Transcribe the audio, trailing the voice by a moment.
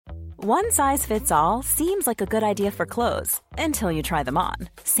One size fits all seems like a good idea for clothes until you try them on.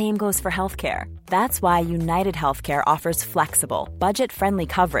 Same goes for healthcare. That's why United Healthcare offers flexible, budget-friendly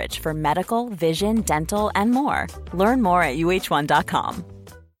coverage for medical, vision, dental, and more. Learn more at uh1.com.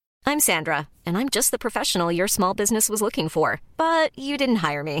 I'm Sandra, and I'm just the professional your small business was looking for. But you didn't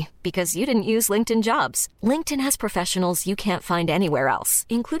hire me because you didn't use LinkedIn Jobs. LinkedIn has professionals you can't find anywhere else,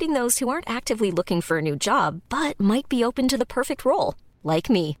 including those who aren't actively looking for a new job, but might be open to the perfect role, like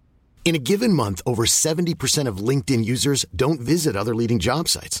me. In a given month, over 70% of LinkedIn users don't visit other leading job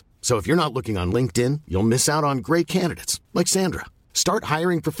sites. So if you're not looking on LinkedIn, you'll miss out on great candidates like Sandra. Start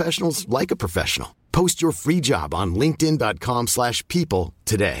hiring professionals like a professional. Post your free job on linkedin.com/people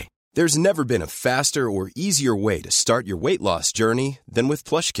today. There's never been a faster or easier way to start your weight loss journey than with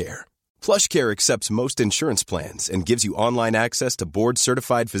PlushCare. PlushCare accepts most insurance plans and gives you online access to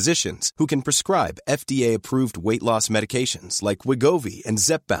board-certified physicians who can prescribe FDA-approved weight loss medications like Wegovy and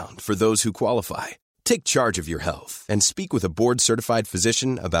Zepbound for those who qualify. Take charge of your health and speak with a board-certified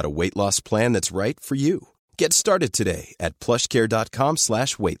physician about a weight loss plan that's right for you. Get started today at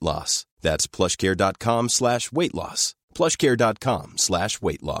plushcare.com/weight loss. That's plushcare.com/weight loss.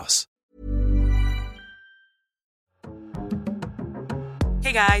 plushcare.com/weight loss.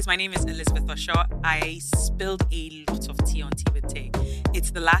 Hey guys, my name is Elizabeth Osho. I spilled a lot of tea on Tea with Tay.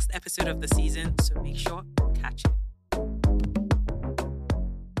 It's the last episode of the season, so make sure to catch it.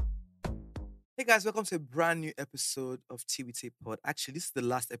 Hey guys, welcome to a brand new episode of Tea with Tay Pod. Actually, this is the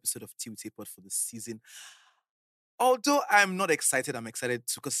last episode of Tea with Tay Pod for the season. Although I'm not excited, I'm excited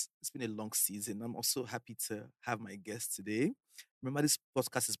too because it's been a long season. I'm also happy to have my guest today. Remember, this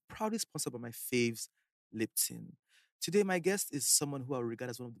podcast is proudly sponsored by my faves, Lipton. Today, my guest is someone who I regard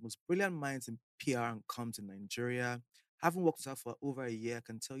as one of the most brilliant minds in PR and comms in Nigeria. Having worked with her for over a year, I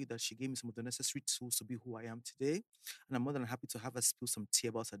can tell you that she gave me some of the necessary tools to be who I am today. And I'm more than happy to have her spill some tea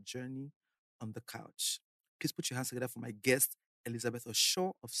about her journey on the couch. Please put your hands together for my guest, Elizabeth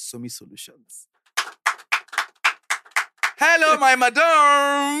Osho of Somi Solutions. Hello, my madam.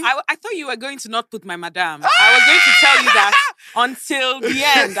 I thought you were going to not put my madam. I was going to tell you that until the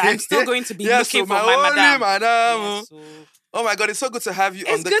end. I'm still going to be looking for my madam. Yes, so... Oh my God, it's so good to have you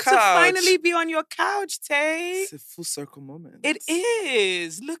on the couch. It's good to finally be on your couch, Tay. It's a full circle moment. It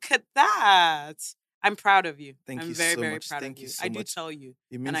is. Look at that. I'm proud of you. Thank I'm you very, so very much. proud Thank of you you. so I do much. tell you.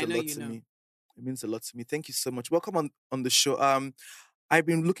 It means and I a know lot you to know. me. It means a lot to me. Thank you so much. Welcome on the show. I've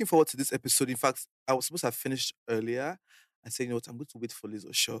been looking forward to this episode. In fact, I was supposed to have finished earlier. I said, you know what, I'm going to wait for Liz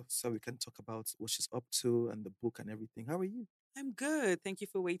Osho so we can talk about what she's up to and the book and everything. How are you? I'm good. Thank you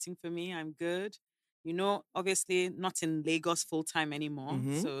for waiting for me. I'm good. You know, obviously not in Lagos full time anymore.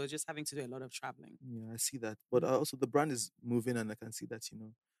 Mm-hmm. So just having to do a lot of traveling. Yeah, I see that. But also the brand is moving and I can see that, you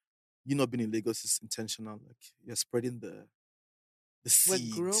know, you not being in Lagos is intentional. Like you're spreading the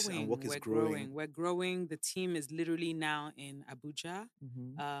seeds and work is growing. We're growing. The team is literally now in Abuja,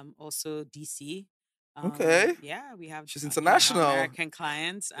 also DC. Okay. Yeah, we have she's international American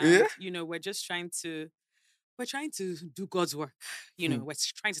clients, and you know we're trying to do God's work. You know, we're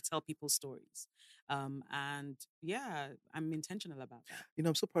trying to tell people stories, and yeah, I'm intentional about that. You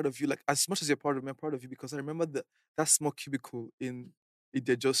know, I'm so proud of you. Like as much as you're proud of me, I'm proud of you because I remember that small cubicle in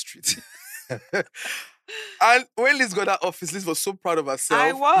Idejo Street. And when Liz got that office, Liz was so proud of herself.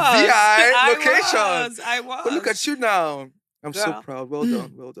 I was. VI location. I was. But look at you now. I'm Girl. so proud. Well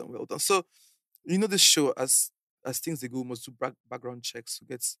done, well done, well done. So, you know, this show, as things they go, we must do background checks to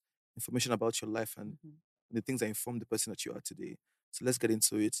get information about your life and the things that inform the person that you are today. So let's get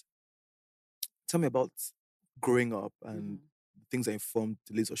into it. Tell me about growing up and the things that informed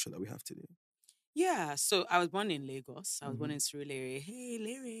the Liz Osho that we have today. Yeah, so I was born in Lagos. I was born in Surulere. Hey,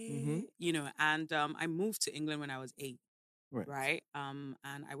 Larry. You know, and I moved to England when I was 8. Right. And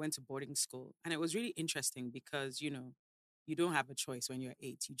I went to boarding school. And it was really interesting because, you know, you don't have a choice when you're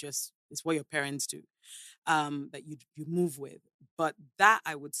 8. It's what your parents do, that you move with. But that,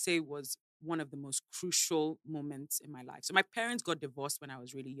 I would say, was one of the most crucial moments in my life. So my parents got divorced when I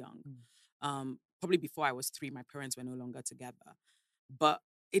was really young. Probably before I was 3, my parents were no longer together. But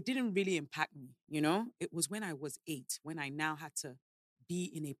it didn't really impact me, you know? It was when I was 8, when I now had to be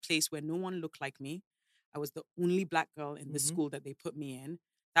in a place where no one looked like me. I was the only Black girl in the school that they put me in.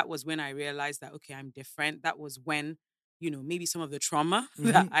 That was when I realized that, okay, I'm different. That was when, you know, maybe some of the trauma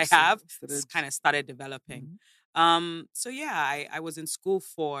that I have kind of started developing. So yeah, I was in school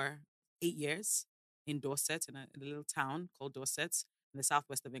for 8 years in Dorset, in a little town called Dorset in the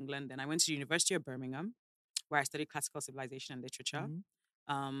southwest of England. And I went to the University of Birmingham, where I studied classical civilization and literature.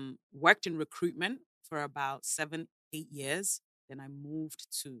 Worked in recruitment for about 7-8 years. Then I moved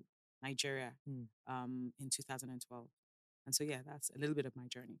to Nigeria in 2012. And so, yeah, that's a little bit of my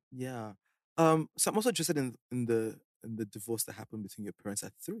journey. Yeah. So I'm also interested in the divorce that happened between your parents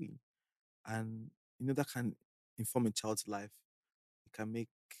at 3. And that can inform a child's life. It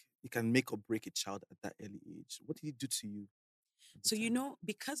can make or break a child at that early age. What did it do to you at the So, time?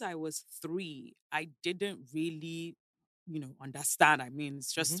 because I was 3, I didn't really, understand. I mean,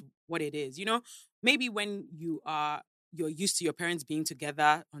 it's just what it is. Maybe when you're used to your parents being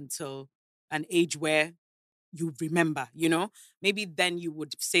together until an age where you remember, maybe then you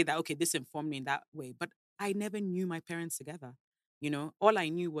would say that, okay, this informed me in that way. But I never knew my parents together. All I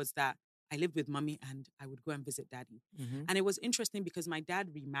knew was that I lived with mommy and I would go and visit daddy. Mm-hmm. And it was interesting because my dad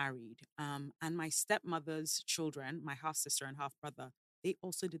remarried, and my stepmother's children, my half sister and half brother, they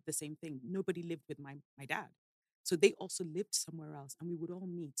also did the same thing. Nobody lived with my dad. So they also lived somewhere else and we would all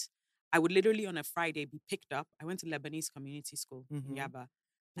meet. I would literally on a Friday be picked up. I went to Lebanese community school in Yaba.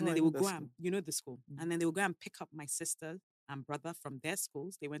 And then I they know would that go school. and, the school. And then they would go and pick up my sister and brother from their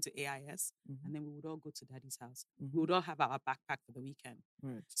schools. They went to AIS. And then we would all go to daddy's house. We would all have our backpack for the weekend.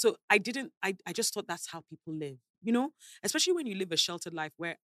 Right. So I just thought that's how people live, especially when you live a sheltered life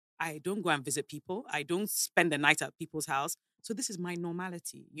where I don't go and visit people. I don't spend the night at people's house. So this is my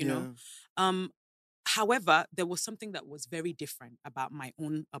normality, know. However, there was something that was very different about my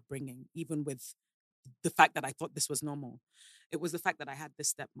own upbringing, even with the fact that I thought this was normal. It was the fact that I had this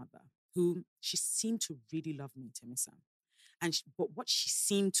stepmother who she seemed to really love me, Timisa. But what she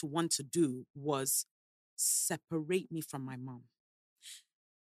seemed to want to do was separate me from my mom.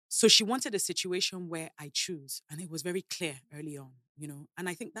 So she wanted a situation where I choose. And it was very clear early on, And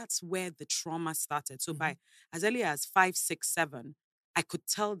I think that's where the trauma started. So by as early as 5, 6, 7, I could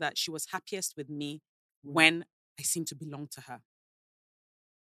tell that she was happiest with me when I seemed to belong to her.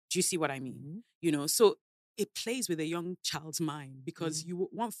 Do you see what I mean? So it plays with a young child's mind because you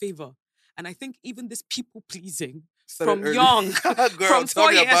want favor. And I think even this people pleasing from early. young, Girl, tell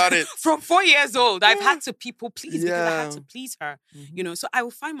me about it. From 4 years old, I've had to people please because I had to Yeah. please her. So I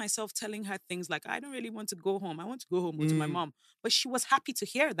will find myself telling her things like, I don't really want to go home. I want to go home to my mom. But she was happy to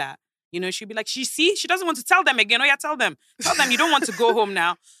hear that. She'd be like, she doesn't want to tell them again. Oh yeah, tell them you don't want to go home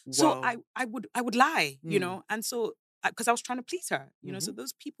now. So I would lie, and so because I was trying to please her, so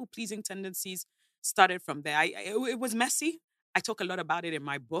those people pleasing tendencies started from there. It was messy. I talk a lot about it in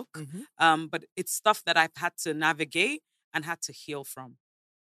my book, but it's stuff that I've had to navigate and had to heal from.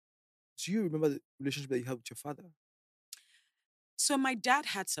 Do you remember the relationship that you had with your father? So my dad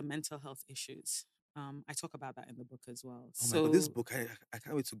had some mental health issues. I talk about that in the book as well. Oh my God, this book, I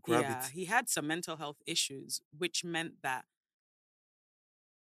can't wait to grab it. Yeah, he had some mental health issues, which meant that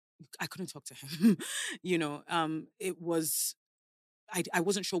I couldn't talk to him. It was, I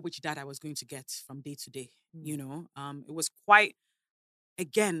wasn't sure which dad I was going to get from day to day. It was quite,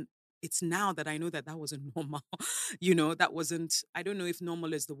 again, it's now that I know that wasn't normal. That wasn't, I don't know if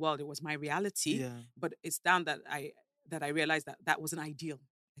normal is the world. It was my reality, but it's down that I realized that wasn't ideal.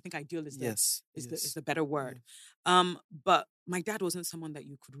 I think ideal is the better word. But my dad wasn't someone that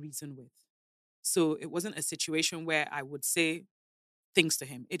you could reason with. So it wasn't a situation where I would say things to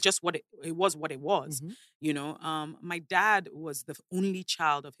him. It just it was what it was. My dad was the only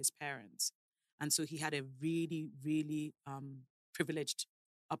child of his parents. And so he had a really, really privileged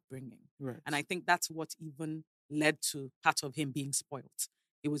upbringing. Right. And I think that's what even led to part of him being spoiled.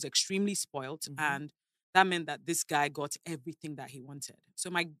 He was extremely spoiled. And that meant that this guy got everything that he wanted.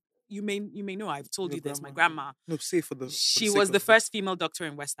 So you may know, I've told you this, my grandma. No, say she was the first female doctor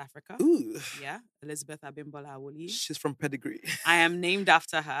in West Africa. Ooh. Yeah, Elizabeth Abimbola Awoli. She's from pedigree. I am named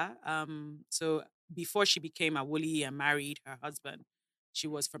after her. So before she became Awoli and married her husband, she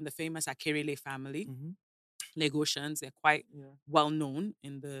was from the famous Akerele family. Lagosians, they're quite well known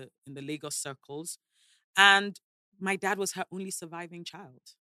in the Lagos circles. And my dad was her only surviving child.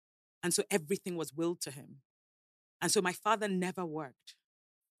 And so everything was willed to him. And so my father never worked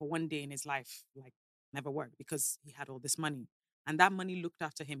for one day in his life, like never worked because he had all this money. And that money looked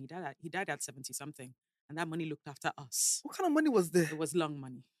after him. He died at 70 something. And that money looked after us. What kind of money was there? It was long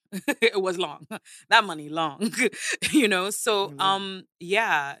money. It was long. That money long. So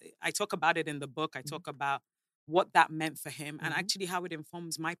I talk about it in the book. I talk about what that meant for him and actually how it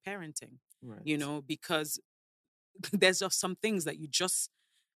informs my parenting. Right. Because there's just some things that you just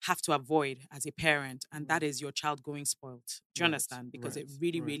have to avoid as a parent, and that is your child going spoiled. Do you understand? Because it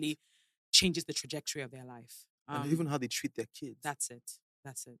really, really changes the trajectory of their life. And even how they treat their kids. That's it.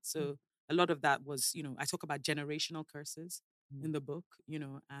 So a lot of that was, I talk about generational curses in the book,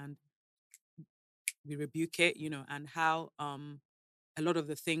 and we rebuke it, and how a lot of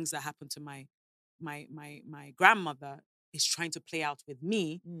the things that happened to my grandmother is trying to play out with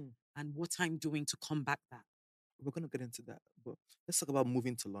me and what I'm doing to combat that. we're going to get into that. But let's talk about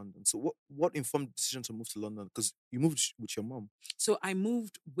moving to London. So what informed the decision to move to London? Because you moved with your mom. So I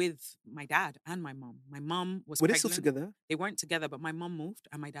moved with my dad and my mom. My mom was Were they pregnant. still together? They weren't together, but my mom moved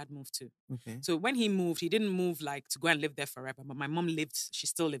and my dad moved too. Okay. So when he moved, he didn't move like to go and live there forever. But my mom she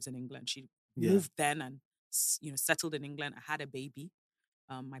still lives in England. She moved then and settled in England. I had a baby,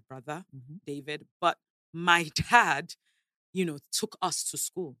 my brother, David. But my dad, took us to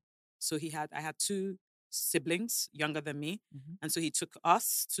school. So I had two siblings younger than me. And so he took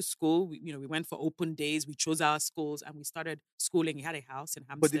us to school. We went for open days. We chose our schools and we started schooling. He had a house in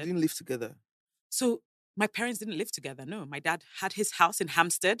Hampstead. But they didn't live together. So my parents didn't live together. No, my dad had his house in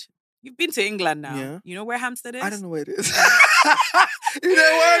Hampstead. You've been to England now. Yeah. You know where Hampstead is? I don't know where it is. You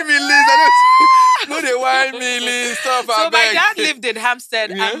know why me, Liz? No, they why me, Liz. Stop. So my dad lived in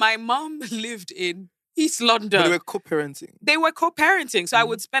Hampstead and my mom lived in East London. But they were co-parenting. They were co-parenting. So I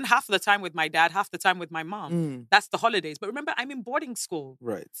would spend half the time with my dad, half the time with my mom. That's the holidays. But remember, I'm in boarding school.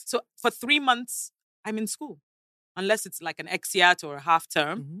 Right. So for 3 months, I'm in school. Unless it's like an exeat or a half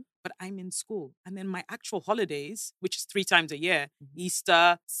term. But I'm in school. And then my actual holidays, which is 3 times a year,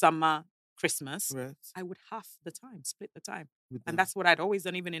 Easter, summer, Christmas, right. I would half the time, split the time. And that's what I'd always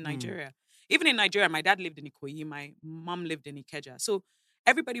done even in Nigeria. Even in Nigeria, my dad lived in Ikoyi, my mom lived in Ikeja. So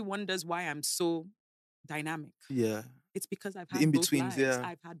everybody wonders why I'm so dynamic. Yeah. It's because I've had both lives. Yeah.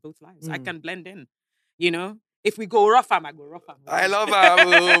 I've had both lives. I can blend in, If we go rough, I go rough. I love her,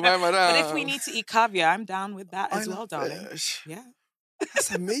 my madam. But if we need to eat caviar, I'm down with that as well, darling. Yeah.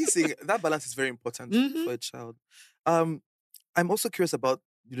 That's amazing. That balance is very important for a child. I'm also curious about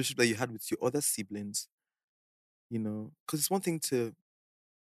the relationship that you had with your other siblings, because it's one thing to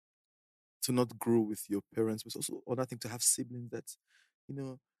not grow with your parents, but it's also another thing to have siblings that,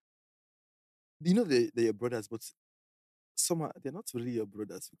 they're your brothers, but somehow they're not really your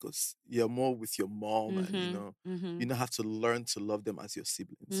brothers because you're more with your mom and, you now have to learn to love them as your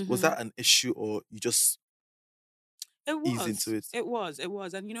siblings. Was that an issue or you just ease into it? It was. And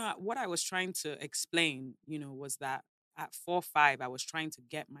what I was trying to explain, was that at 4 or 5, I was trying to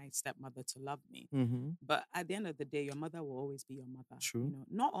get my stepmother to love me. But at the end of the day, your mother will always be your mother. True.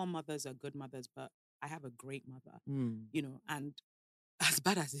 Not all mothers are good mothers, but I have a great mother. And as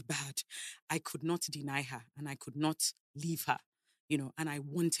bad as it's bad, I could not deny her and I could not leave her, and I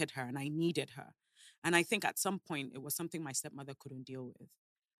wanted her and I needed her. And I think at some point it was something my stepmother couldn't deal with.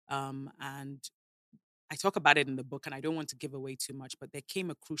 And I talk about it in the book and I don't want to give away too much, but there came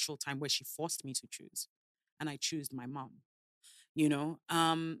a crucial time where she forced me to choose. And I chose my mom,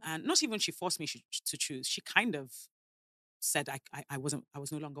 and not even she forced me to choose. She kind of said I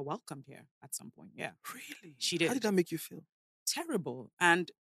was no longer welcomed here at some point. Yeah. Really? She did. How did that make you feel? Terrible.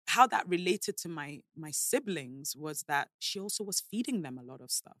 And how that related to my siblings was that she also was feeding them a lot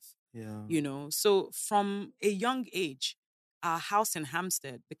of stuff. Yeah. So from a young age, our house in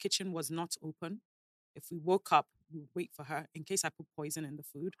Hampstead, the kitchen was not open. If we woke up, we would wait for her in case I put poison in the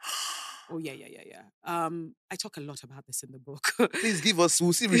food. Oh, yeah. I talk a lot about this in the book. Please give us,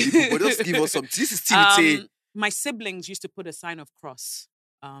 we'll see read the book, but just give us some. This is TBT. My siblings used to put a sign of cross.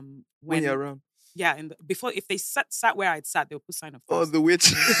 When you're around? Yeah, before, if they sat where I'd sat, they'll put sign of cross. Oh, the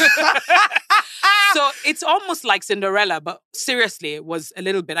witch. So it's almost like Cinderella, but seriously, it was a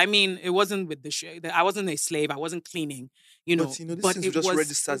little bit. I mean, it wasn't with I wasn't a slave. I wasn't cleaning, But it was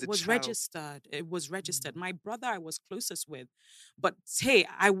registered as a child. It was registered. It was registered. My brother I was closest with. But hey,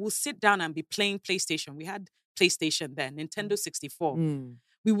 I will sit down and be playing PlayStation. We had PlayStation then, Nintendo 64.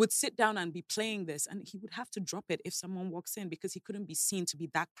 We would sit down and be playing this and he would have to drop it if someone walks in because he couldn't be seen to be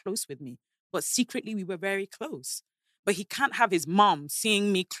that close with me. But secretly, we were very close. But he can't have his mom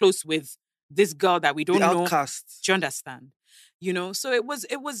seeing me close with this girl that we don't know. Outcast. Do you understand? So it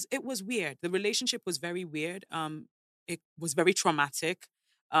was weird. The relationship was very weird. It was very traumatic.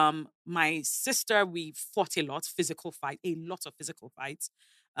 My sister, we fought a lot of physical fights.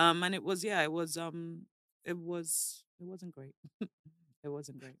 And it wasn't great. It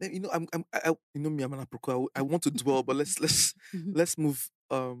wasn't great. I'm me, I'm an aproko. I want to dwell, but let's move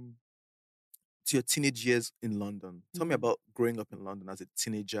to your teenage years in London. Tell me about growing up in London as a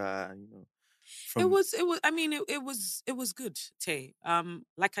teenager. It was good, Tay.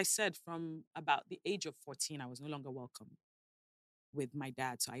 Like I said, from about the age of 14, I was no longer welcome with my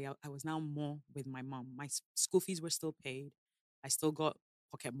dad. So I was now more with my mom. My school fees were still paid. I still got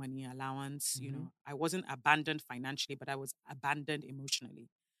pocket money allowance. I wasn't abandoned financially, but I was abandoned emotionally.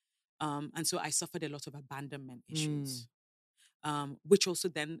 And so I suffered a lot of abandonment issues, which also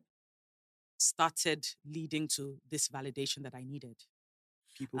then started leading to this validation that I needed.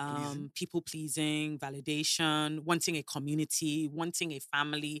 People pleasing. validation, wanting a community, wanting a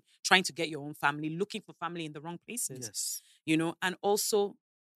family, trying to get your own family, looking for family in the wrong places. Yes. And also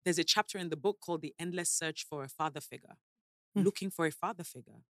there's a chapter in the book called The Endless Search for a Father Figure, looking for a father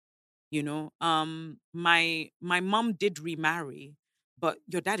figure. My mom did remarry, but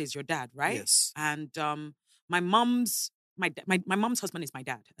your dad is your dad, right? Yes. And my mom's my mom's husband is my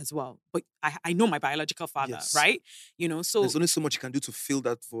dad as well, but I know my biological father, Yes. right? So there's only so much you can do to fill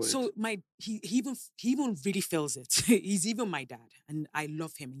that void. so he even really feels it. He's even my dad, and I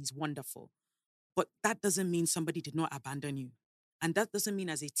love him. He's wonderful, but that doesn't mean somebody did not abandon you, and that doesn't mean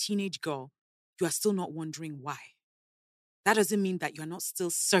as a teenage girl you are still not wondering why. That doesn't mean that you're not still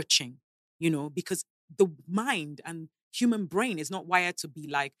searching, because the mind and human brain is not wired to be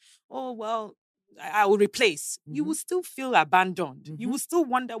like, oh, well, I will replace. You will still feel abandoned. You will still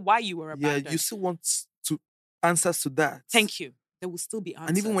wonder why you were abandoned. Yeah, you still want answers to that. Thank you. There will still be answers.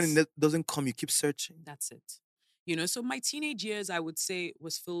 And even when it doesn't come, you keep searching. That's it. So my teenage years, I would say,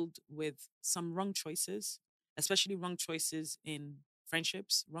 was filled with some wrong choices, especially wrong choices in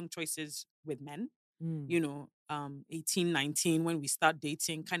friendships, wrong choices with men. 18, 19, when we start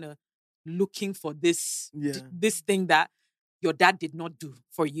dating, kind of looking for this thing that your dad did not do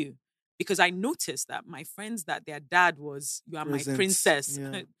for you. Because I noticed that my friends that their dad was, you are my princess,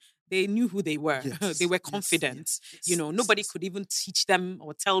 they knew who they were. Yes. They were confident. Yes. Nobody could even teach them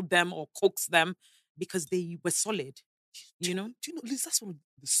or tell them or coax them because they were solid. Do you know, Liz, that's one of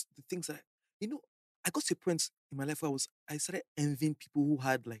the things that, I got to a point in my life where I started envying people who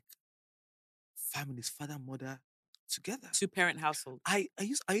had like families, father, mother, together. 2-parent household. I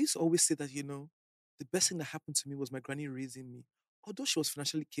used to always say that, the best thing that happened to me was my granny raising me. Although she was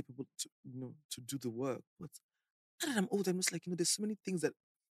financially capable to do the work. But now that I'm older, I'm just like, there's so many things that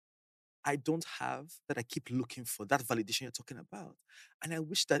I don't have that I keep looking for, that validation you're talking about. And I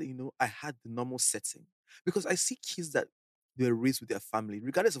wish that, I had the normal setting. Because I see kids that they were raised with their family,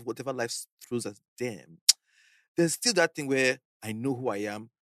 regardless of whatever life throws at them. There's still that thing where I know who I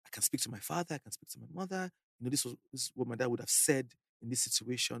am. I can speak to my father. I can speak to my mother. This is what my dad would have said in this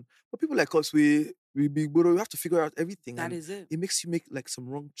situation. But people like us, we have to figure out everything. That is it. It makes you make like some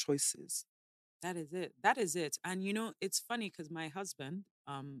wrong choices. That is it. And it's funny because my husband,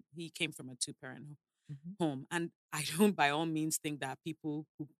 he came from a 2-parent home. And I don't by all means think that people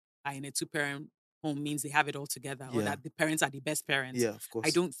who are in a 2-parent home means they have it all together or that the parents are the best parents. Yeah, of course. I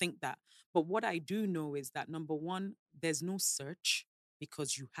don't think that. But what I do know is that, number one, there's no search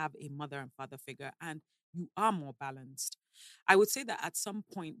because you have a mother and father figure and you are more balanced. I would say that at some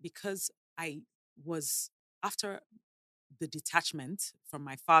point, because I was, after the detachment from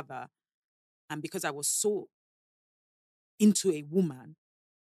my father, and because I was so into a woman,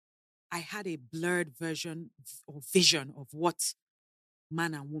 I had a blurred version or vision of what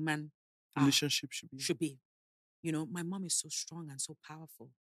man and woman relationship should be. My mom is so strong and so powerful.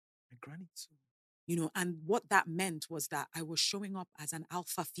 My granny too. And what that meant was that I was showing up as an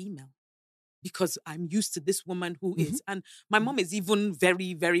alpha female because I'm used to this woman who is. And my mom is even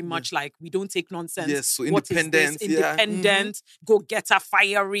very, very much like, we don't take nonsense. Yes, so independent. What is this? Independent, go get her,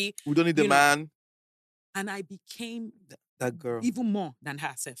 fiery. We don't need a man. And I became that girl even more than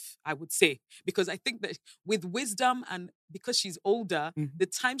herself, I would say, because I think that with wisdom and because she's older, the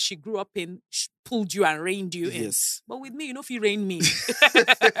time she grew up in pulled you and reined you in. But with me, if you rein me,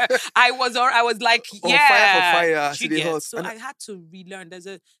 I was like, fire. So I had to relearn. There's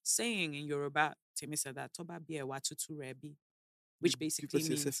a saying in Yoruba, Temi said that, which basically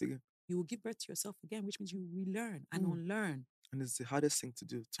means you will give birth to yourself again, which means you relearn and unlearn. And it's the hardest thing to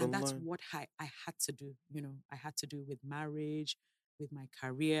do. And that's what I had to do. I had to do with marriage, with my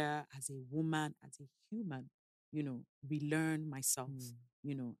career, as a woman, as a human, relearn myself,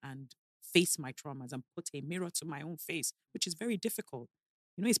 and face my traumas and put a mirror to my own face, which is very difficult.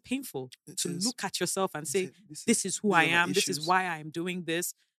 It's painful to look at yourself and say, this is who I am. This is why I am doing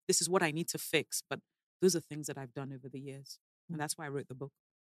this. This is what I need to fix. But those are things that I've done over the years. And that's why I wrote the book.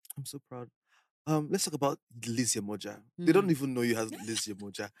 I'm so proud. Let's talk about Liz Yamoja. They don't even know you as Liz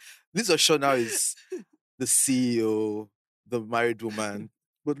Yamoja. Liz Osho now is the CEO, the married woman.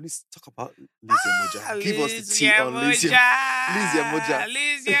 But let's talk about Liz Yamoja. Give us the tea on Liz Yamoja.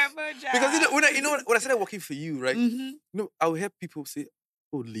 Liz Yamoja. Because when I started working for you, right? I would hear people say,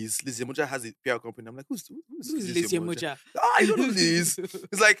 "Oh, Liz Yamoja has a PR company." I'm like, who's Liz Yamoja? I don't know Liz.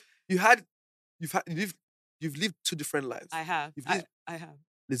 It's like you've lived two different lives. I have. I have.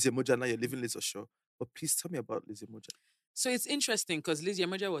 Liz Yamoja, now you're living Liz Osho. But please tell me about Liz Yamoja. So it's interesting because Liz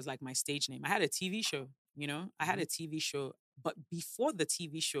Yamoja was like my stage name. I had a TV show, I had a TV show. But before the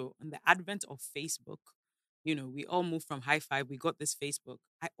TV show, and the advent of Facebook, We all moved from High Five. We got this Facebook.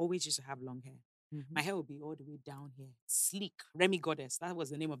 I always used to have long hair. Mm-hmm. My hair would be all the way down here, sleek. Remy Goddess. That was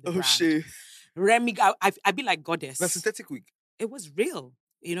the name of the Oh, brand. shit. Remy, I'd be like Goddess. That's synthetic wig. It was real.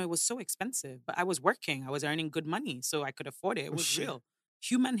 It was so expensive, but I was working. I was earning good money, so I could afford it. It was real.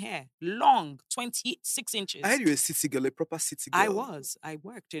 Human hair, long, 26 inches. I heard you were a city girl, a proper city girl. I was. I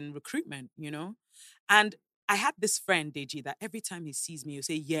worked in recruitment, and I had this friend, Deji, that every time he sees me, he'll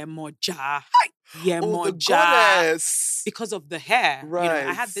say, yeah, moja. Yeah, Oh, the moja. goddess. Because of the hair. Right.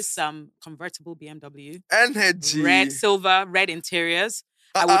 I had this convertible BMW. Energy. Red, silver, red interiors.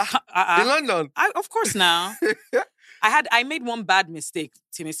 I would in London? Of course now. I made one bad mistake,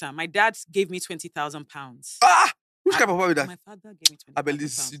 Timisa. My dad gave me £20,000. Which kind of papa with that? My father gave me £20,000. I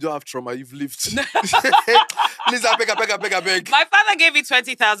believe you don't have trauma. You've lived. Please, I beg. My father gave me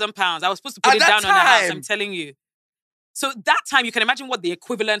 £20,000. I was supposed to put it down on the house. I'm telling you. So that time, you can imagine what the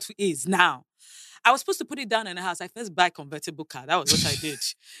equivalent is now. I was supposed to put it down in the house. I first buy a convertible car. That was what I did.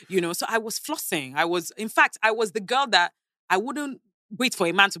 So I was flossing. I was the girl that I wouldn't wait for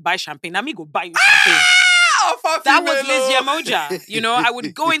a man to buy champagne. Now me go buy you champagne. That was Lizzie Emoja. I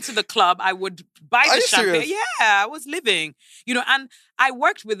would go into the club. I would buy the champagne. Serious? Yeah, I was living. And I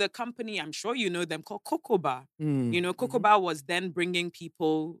worked with a company, I'm sure you know them, called Cocoa Bar. Cocoa Bar was then bringing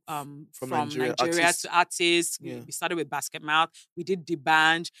people from Nigeria to artists. Yeah. We started with Basket Mouth. We did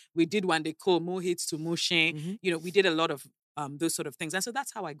Debanj. We did One Day Call, More Hits to Motion. We did a lot of those sort of things. And so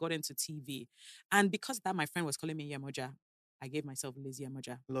that's how I got into TV. And because that my friend was calling me Yemoja, I gave myself Lizzie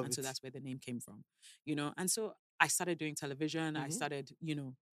Emoja. So that's where the name came from, And so I started doing television. I started,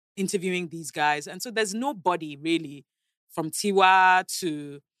 interviewing these guys. And so there's nobody really from Tiwa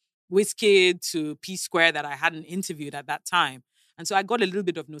to Wizkid to P Square that I hadn't interviewed at that time. And so I got a little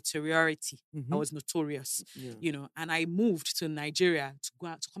bit of notoriety. I was notorious, and I moved to Nigeria to go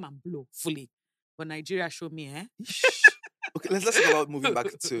out to come and blow fully. But Nigeria showed me, Okay, let's talk about moving back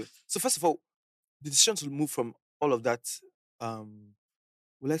to. So first of all, the decision to move from all of that,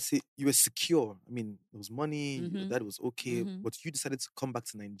 let's say you were secure. I mean, there was money, your dad was okay, but you decided to come back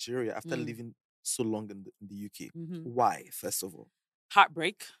to Nigeria after living so long in the UK. Why, first of all?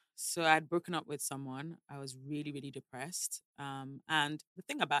 Heartbreak. So I had broken up with someone. I was really, really depressed. And the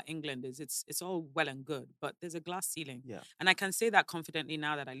thing about England is it's all well and good, but there's a glass ceiling. Yeah. And I can say that confidently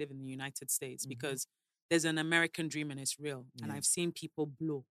now that I live in the United States because there's an American dream and it's real. And I've seen people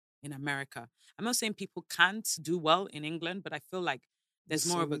blow in America. I'm not saying people can't do well in England, but I feel like there's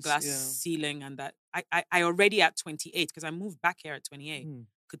more of a glass ceiling, and that I already at 28, because I moved back here at 28,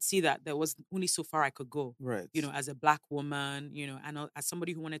 could see that there was only so far I could go. Right. As a Black woman, and as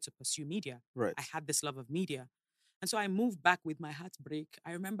somebody who wanted to pursue media. Right. I had this love of media. And so I moved back with my heartbreak.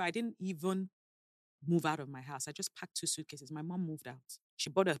 I remember I didn't even move out of my house. I just packed 2 suitcases. My mom moved out. She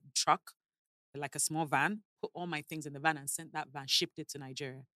bought a truck, like a small van, put all my things in the van and sent that van, shipped it to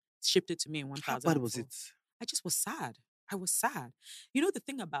Nigeria. Shipped it to me in 1,000. How bad was it? I just was sad. I was sad. The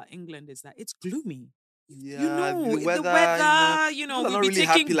thing about England is that it's gloomy. Yeah, the weather, we'll be really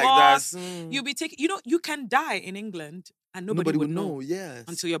taking bus. Like you'll be taking, you can die in England and nobody would know. Yes.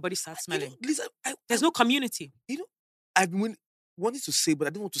 Until your body starts smelling. Lisa, there's no community. I've been wanting to say, but I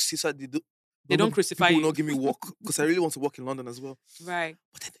didn't want to say so they don't crucify you. People will not give me work because I really want to work in London as well. Right.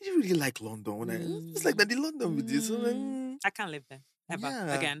 But I didn't really like London. When it's like that, the London with this. I can't live there. Ever.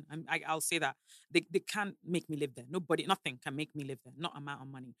 Yeah. Again, I'll say that. They can't make me live there. Nothing can make me live there. Not amount of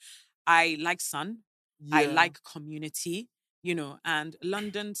money. I like sun. Yeah. I like community, and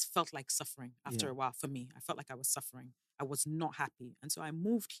London felt like suffering after a while for me. I felt like I was suffering. I was not happy. And so I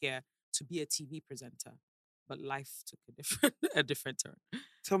moved here to be a TV presenter. But life took a different turn.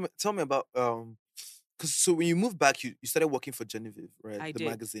 Tell me about because so when you moved back, you started working for Genevieve, right? The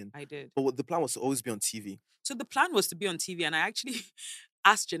magazine. I did. But the plan was to always be on TV. So the plan was to be on TV, and I actually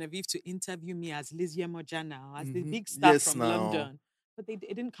asked Genevieve to interview me as Lizzie Emoja now, as the big star from London. But it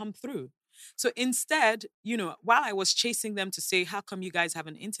didn't come through. So instead, while I was chasing them to say, how come you guys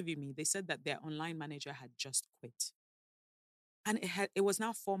haven't interviewed me? They said that their online manager had just quit. And it was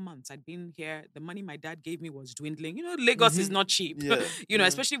now 4 months. I'd been here. The money my dad gave me was dwindling. Lagos is not cheap. Yeah.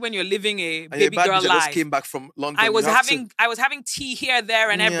 Especially when you're living a baby girl life. I just came back from London. I was having tea here, there,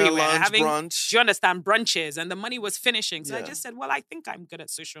 and everywhere. Lunch, brunch. Do you understand? Brunches, and the money was finishing. So I just said, well, I think I'm good at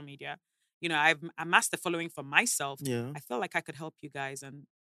social media. I've amassed a following for myself. Yeah. I felt like I could help you guys, and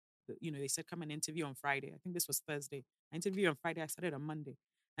they said come and interview on Friday. I think this was Thursday. I interviewed on Friday. I started on Monday,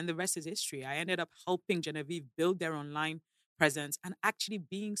 and the rest is history. I ended up helping Genevieve build their online presence and actually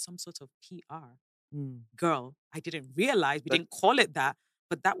being some sort of PR girl. I didn't realize, we didn't call it that,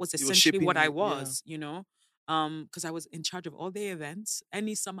 but that was essentially what I was, because I was in charge of all the events,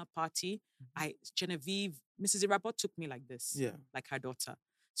 any summer party. Genevieve, Mrs. Irabot took me like this, like her daughter.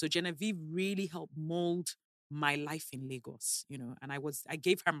 So Genevieve really helped mold my life in Lagos, and I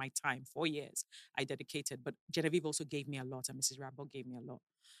gave her my time, 4 years I dedicated, but Genevieve also gave me a lot, and Mrs. Irabot gave me a lot.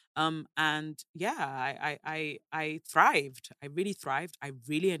 And yeah, I thrived. I really thrived. I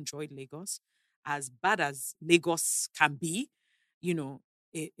really enjoyed Lagos. As bad as Lagos can be,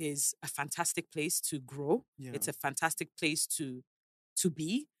 it is a fantastic place to grow. Yeah. It's a fantastic place to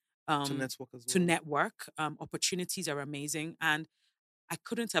be. To network as well. To network. Opportunities are amazing. And I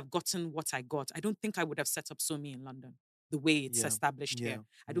couldn't have gotten what I got. I don't think I would have set up Somi in London the way it's established here.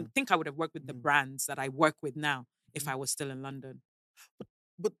 I don't think I would have worked with the brands that I work with now if I was still in London.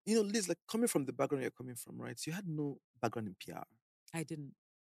 But Liz, like coming from the background you're coming from, right? You had no background in PR. I didn't.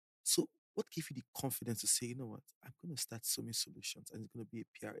 So what gave you the confidence to say, you know what, I'm going to start Somi Solutions and it's going to be a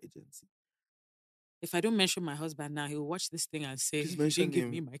PR agency? If I don't mention my husband now, he will watch this thing and say, Please he mention didn't give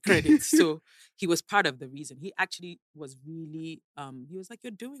him. me my credit. So he was part of the reason. He actually was really, he was like,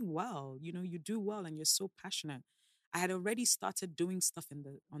 you're doing well. You do well and you're so passionate. I had already started doing stuff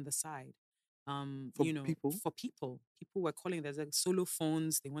on the side. For people? For people. People were calling, there's like solo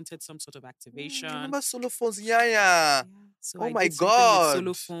phones. They wanted some sort of activation. Remember solo phones? Yeah. So oh I my did something with God.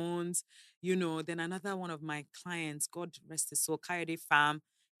 solo phones. Then another one of my clients, God rest his soul, Kayode Farm,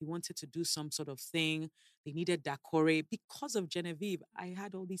 he wanted to do some sort of thing. They needed Dakore. Because of Genevieve, I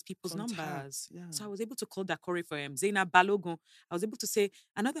had all these people's numbers. Yeah. So I was able to call Dakore for him. Zainab Balogun. I was able to say,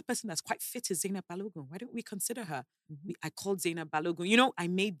 another person that's quite fit is Zainab Balogun. Why don't we consider her? I called Zainab Balogun. I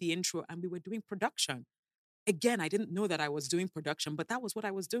made the intro and we were doing production. Again, I didn't know that I was doing production, but that was what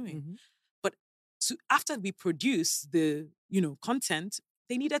I was doing. But after we produce the, content,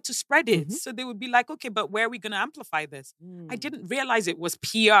 they needed to spread it. So they would be like, okay, but where are we going to amplify this? I didn't realize it was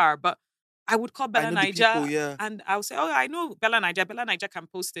PR, but I would call Bella Niger and I would say, oh, I know Bella Niger. Bella Niger can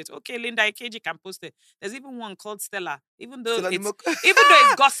post it. Okay, Linda Ikeji can post it. There's even one called Stella, even though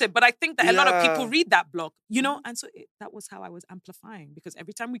it's gossip, but I think that a lot of people read that blog, and so that was how I was amplifying, because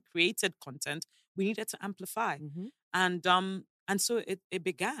every time we created content, we needed to amplify. And so it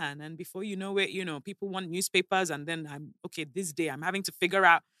began. And before you know it, people want newspapers. And then this day I'm having to figure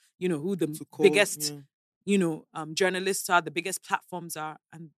out, who the biggest, journalists are, the biggest platforms are.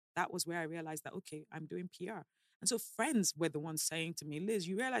 And that was where I realized that, okay, I'm doing PR. And so friends were the ones saying to me, Liz,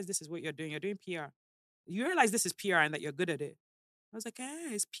 you realize this is what you're doing. You're doing PR. You realize this is PR and that you're good at it. I was like,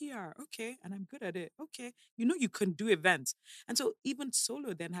 it's PR. Okay. And I'm good at it. Okay. You can do events. And so even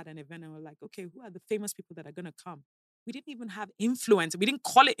Solo then had an event and we're like, okay, who are the famous people that are going to come? We didn't even have influence. We didn't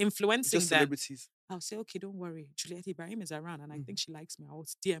call it influencing. Just celebrities. I'll say, okay, don't worry. Juliet Ibrahim is around and I think she likes me. I will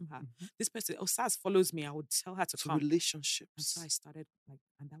DM her. This person, Saz follows me. I would tell her to come. Relationships. And so I started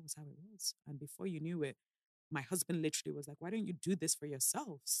and that was how it was. And before you knew it, my husband literally was like, why don't you do this for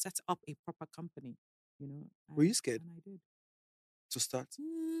yourself? Set up a proper company, Were you scared? And I did. To start?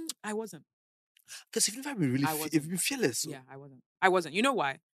 I wasn't. Because you've never been you've been fearless. So. Yeah, I wasn't. You know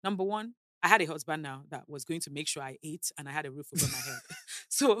why? Number one, I had a husband now that was going to make sure I ate and I had a roof over my head.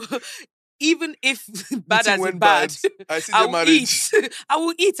 So even if bad as it bad, I will eat. I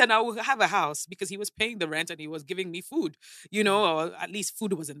will eat and I will have a house because he was paying the rent and he was giving me food, or at least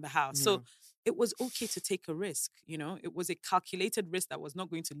food was in the house. Yeah. So it was okay to take a risk, It was a calculated risk that was not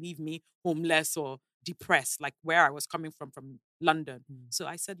going to leave me homeless or depressed, like where I was coming from London. So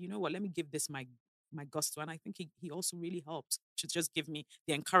I said, you know what, let me give this my gusto. And I think he also really helped to just give me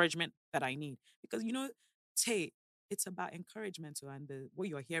the encouragement that I need. Because, Tay, it's about encouragement and what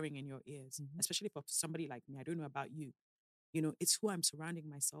you're hearing in your ears, especially for somebody like me. I don't know about you. It's who I'm surrounding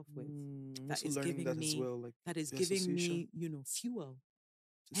myself with that is giving me, fuel,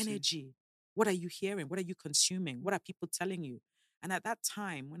 energy. What are you hearing? What are you consuming? What are people telling you? And at that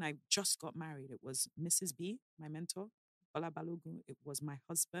time, when I just got married, it was Mrs. B, my mentor, Ola Balogun. It was my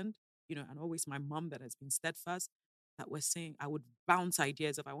husband, and always my mom that has been steadfast, that was saying I would bounce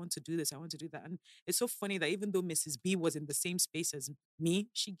ideas of I want to do this, I want to do that. And it's so funny that even though Mrs. B was in the same space as me,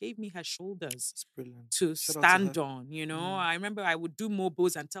 she gave me her shoulders to stand on, I remember I would do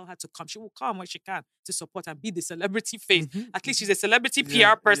mobos and tell her to come. She will come when she can to support and be the celebrity face. At least she's a celebrity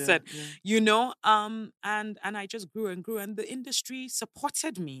PR person, and I just grew and grew and the industry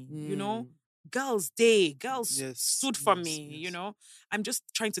supported me, Girls stood for me, I'm just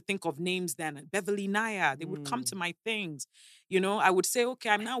trying to think of names then. Beverly Naya, they would come to my things. I would say,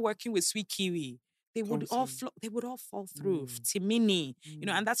 okay, I'm now working with Sweet Kiwi. they would all fall through. Timini,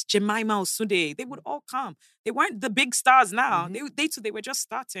 and that's Jemima Osunde. They would all come. They weren't the big stars now. They were just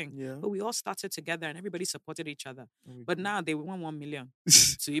starting. Yeah. But we all started together and everybody supported each other. But now they want 1 million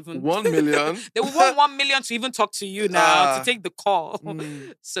to even 1 million. They would want 1 million to even talk to you now, to take the call.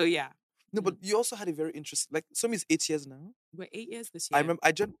 So yeah. No, but you also had a very interesting, like, some is 8 years now. We're 8 years this year. I remember,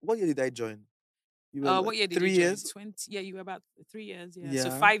 I joined, what year did I join? You were what year did 3 you join? years? 20. Yeah, you were about 3 years. Yeah. Yeah.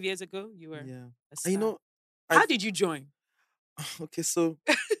 So 5 years ago, you were. Yeah. A And you know, how did you join? Okay, so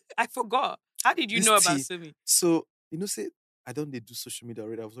I forgot. How did you this know about tea- Sumi? So, say, I don't do social media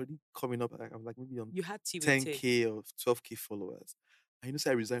already. I was already coming up. I'm like maybe on You had TV 10K or 12K followers. And say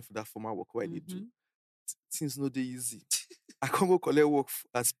I resigned for that formal work where I did do. Things no day easy. I can't go collect work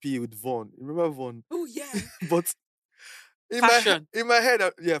as PA with Vaughn. You remember Vaughn? Oh yeah. But in my head,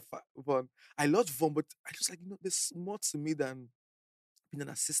 Vaughn. I loved Vaughn, but I just like, there's more to me than being an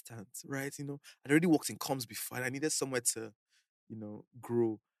assistant, right? I'd already worked in comms before and I needed somewhere to,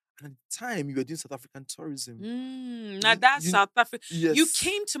 grow. And at the time, you were doing South African tourism. Now that's South Africa. Yes. You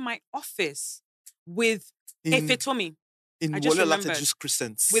came to my office with Efetomi. In I just Wole remembered. Juice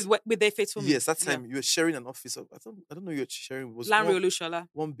Crescents. With Efetomi. Yes, that time you were sharing an office. I don't know you were sharing. It was Lanre Olushola.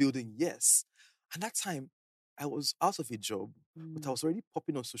 One building, yes. And that time, I was out of a job, but I was already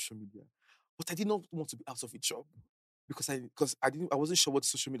popping on social media. But I did not want to be out of a job because I wasn't sure what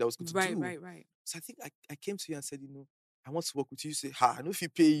social media was going to do. Right. So I think I came to you and said, I want to work with you. You say, I know if you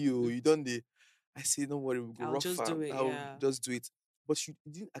pay you, you don't. I say, don't worry, we'll go I'll just do it. I'll just do it. But you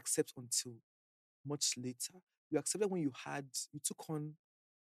didn't accept until much later. You accepted when you took on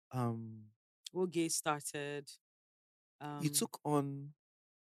Woge started. You took on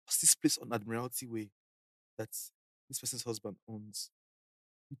what's this place on Admiralty Way that this person's husband owns.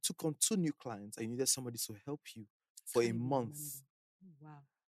 You took on 2 new clients and you needed somebody to help you for a month. Oh, wow.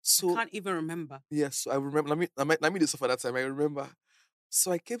 So I can't even remember. Yes, I remember. Let me do stuff at that time. I remember.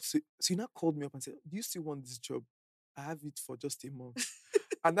 So I came to, so you now called me up and said, do you still want this job? I have it for just a month.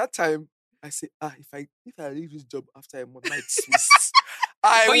 And that time, I said, if I leave this job after a month, night twist.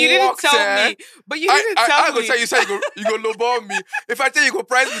 But you didn't tell me. But you didn't tell me. I go tell you, you go lowball me. If I tell you, go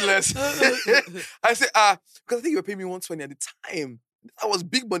price me less. I said, because I think you were paying me 120 at the time. That was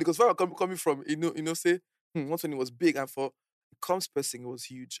big money because where I'm coming from, say, 120 was big, and for a comms person, it was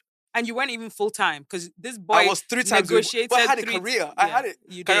huge. And you weren't even full time because this boy I was 3 times negotiated. But I had a career. I had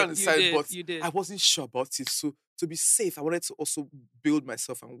a career on the side, but you did. I wasn't sure about it. So to be safe, I wanted to also build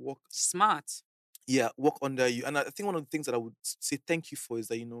myself and work smart. Yeah, work under you. And I think one of the things that I would say thank you for is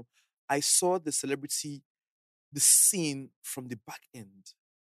that, I saw the scene from the back end.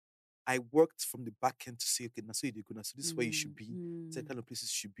 I worked from the back end to say, okay, now so you go now. So this is where you should be. This is the kind of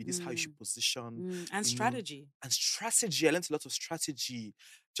places you should be. This is how you should position. And strategy. And strategy. I learned a lot of strategy.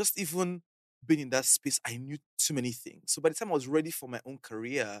 Just even being in that space, I knew too many things. So by the time I was ready for my own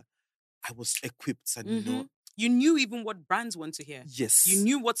career, I was equipped. And, you knew even what brands want to hear. Yes. You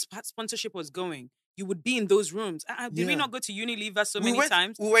knew what sponsorship was going. You would be in those rooms. Did we not go to Unilever many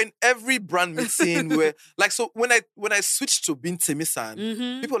times? We were in every brand meeting. We were like, so when I switched to being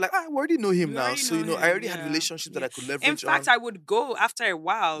Temisan, people were like, I already know him now. So, I already had relationships that I could leverage. In fact, I would go after a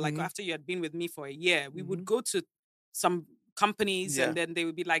while, like after you had been with me for a year, we would go to some companies and then they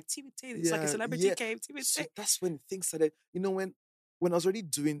would be like, TBT, it's like a celebrity cave, TBT. So that's when things started, when I was already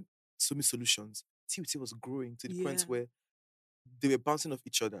doing Sumi Solutions, TBT was growing to the point where they were bouncing off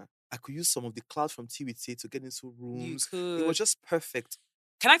each other. I could use some of the cloud from TBT to get into rooms. It was just perfect.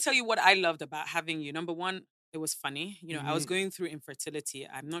 Can I tell you what I loved about having you? Number one, it was funny. I was going through infertility.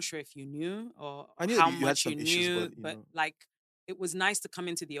 I'm not sure if you knew or how much you knew, but like, it was nice to come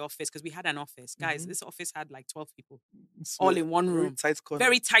into the office because we had an office. Guys, this office had like 12 people all in one room.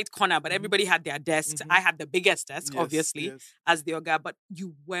 Very tight corner, but everybody had their desks. I had the biggest desk, obviously, as the Oga, but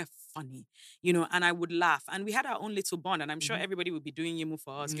you were funny, and I would laugh. And we had our own little bond, and I'm sure everybody would be doing Yimu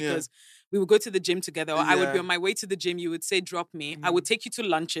for us because we would go to the gym together, or I would be on my way to the gym. You would say, drop me. I would take you to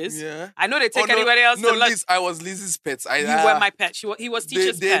lunches. Yeah. I know they take anybody else to lunch. Liz, I was Liz's pet. You were my pet. He was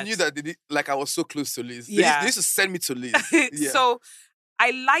teacher's pet. They knew that I was so close to Liz. They used to send me to Liz. So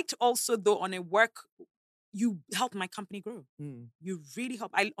I liked also, though, on a work, you helped my company grow. You really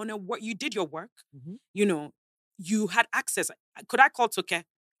helped. You did your work. You had access. Could I call Toke?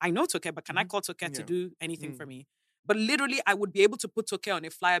 I know Toke, but can I call Toke to do anything for me? But literally, I would be able to put Toke on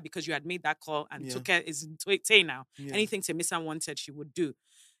a flyer because you had made that call, and Toke is in Tay now. Anything Temisa wanted, she would do.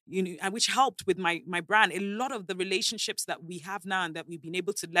 And which helped with my brand. A lot of the relationships that we have now and that we've been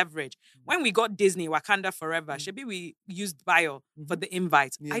able to leverage. When we got Disney, Wakanda Forever, Shebi, we used Bayo for the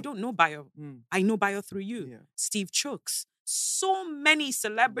invite. I don't know Bayo. I know Bayo through you. Steve Chooks. so many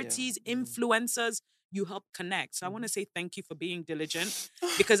celebrities, influencers you help connect. So I want to say thank you for being diligent,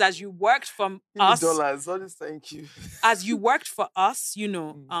 because as you worked from Give me us, dollars. Honest, thank you. as you worked for us,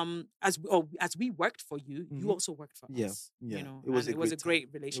 as we worked for you, you also worked for us. Yeah. It was a great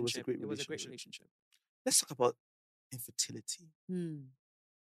relationship. It was a great It was a great relationship. Let's talk about infertility. Hmm.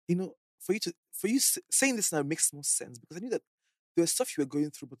 For you saying this now makes more sense, because I knew that there was stuff you were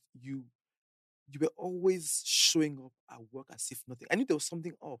going through, but you were always showing up at work as if nothing. I knew there was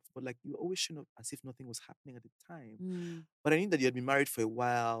something off, but like you were always showing up as if nothing was happening at the time. But I knew that you had been married for a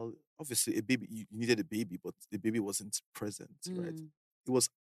while. Obviously, a baby, you needed a baby, but the baby wasn't present, right?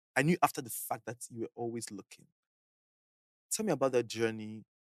 I knew after the fact that you were always looking. Tell me about that journey,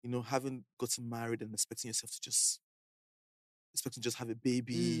 having gotten married and expecting to just have a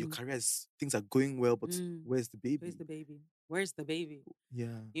baby. Your career things are going well, but where's the baby? Where's the baby?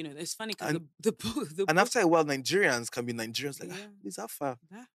 Yeah. It's funny because the and after a while, Nigerians can be Nigerians, like, this how far?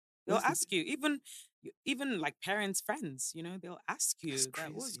 Yeah. They'll ask you, even like parents, friends, they'll ask you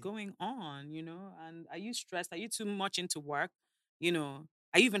that what's going on, and are you stressed? Are you too much into work? Are you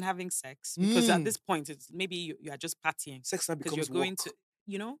even having sex? Because at this point, it's maybe you are just partying. Sex now because becomes you're going work.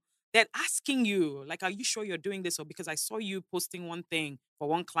 to, they're asking you, like, are you sure you're doing this? Or because I saw you posting one thing for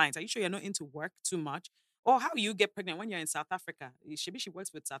one client, are you sure you're not into work too much? Or how you get pregnant when you're in South Africa? She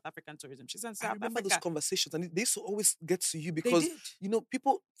works with South African tourism. She's in South Africa. I remember those conversations, and they used to always get to you They because, did.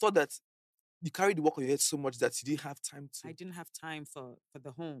 people thought that you carried the work on your head so much that you didn't have time to. I didn't have time for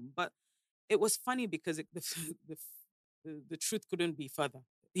the home. But it was funny because the truth couldn't be further.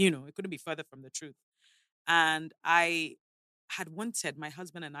 It couldn't be further from the truth. And I had wanted, my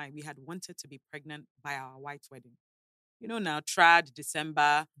husband and we had wanted to be pregnant by our white wedding. Now, trad,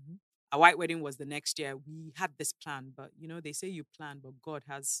 December, our white wedding was the next year. We had this plan, but they say you plan, but God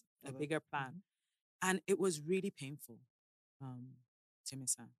has a bigger plan. And it was really painful,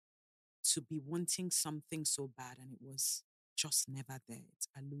 Timisa, to be wanting something so bad and it was just never there. It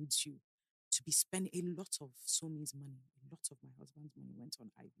eludes you. To be spending a lot of Somi's money, a lot of my husband's money went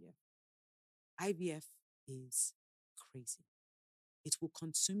on IVF. IVF is crazy. It will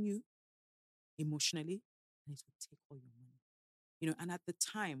consume you emotionally and it will take all your money. And at the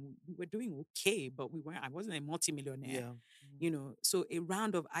time we were doing okay, but I wasn't a multimillionaire. So a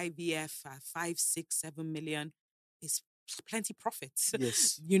round of IVF at 5, 6, 7 million is plenty profits.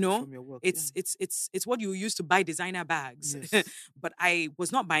 Yes. From your work, it's what you use to buy designer bags. Yes. But I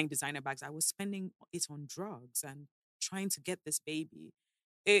was not buying designer bags. I was spending it on drugs and trying to get this baby.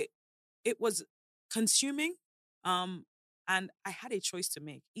 It was consuming. And I had a choice to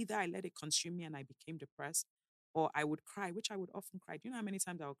make. Either I let it consume me and I became depressed, or I would cry, which I would often cry. Do you know how many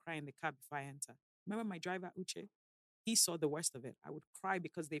times I would cry in the car before I enter? Remember my driver, Uche? He saw the worst of it. I would cry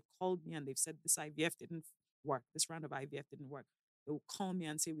because they've called me and they've said this IVF didn't work. This round of IVF didn't work. They will call me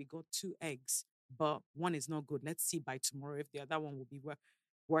and say, we got 2 eggs, but one is not good. Let's see by tomorrow if the other one will be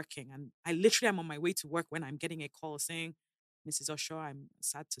working. And I literally am on my way to work when I'm getting a call saying, Mrs. Osho, I'm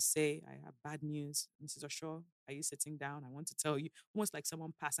sad to say I have bad news. Mrs. Osho, are you sitting down? I want to tell you, almost like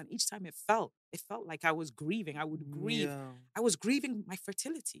someone passed. And each time it felt like I was grieving. I would grieve. Yeah. I was grieving my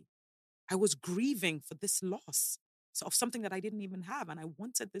fertility. I was grieving for this loss of something that I didn't even have. And I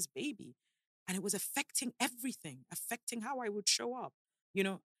wanted this baby. And it was affecting everything, affecting how I would show up.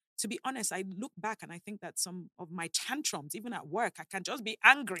 To be honest, I look back and I think that some of my tantrums, even at work, I can just be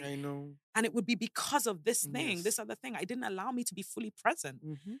angry. I know. And it would be because of this thing, this other thing. I didn't allow me to be fully present.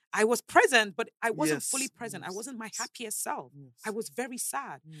 Mm-hmm. I was present, but I wasn't fully present. I wasn't my happiest self. I was very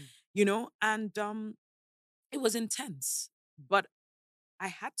sad, and it was intense. But I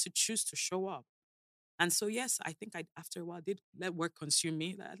had to choose to show up. And so, yes, I think after a while did let work consume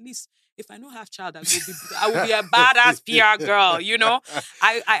me. Like, at least if I don't have child, I will be a badass PR girl,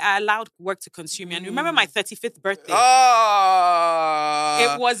 I allowed work to consume me. And remember my 35th birthday?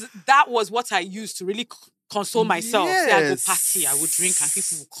 That was what I used to really console myself. Yes. Say I go party, I would drink and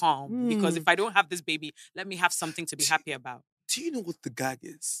people will come. Because if I don't have this baby, let me have something to be happy about. Do you know what the gag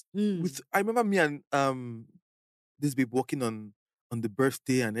is? I remember me and this babe walking on the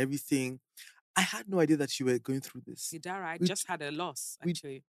birthday and everything. I had no idea that you were going through this. Idara, I just had a loss,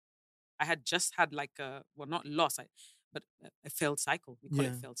 actually. I had just had not loss, but a failed cycle. We call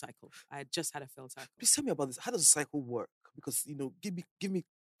it failed cycle. I had just had a failed cycle. Please tell me about this. How does the cycle work? Because, give me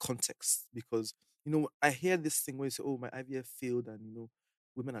context. Because, I hear this thing where you say, oh, my IVF failed and,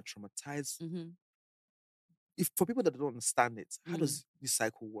 women are traumatized. Mm-hmm. If for people that don't understand it, how does this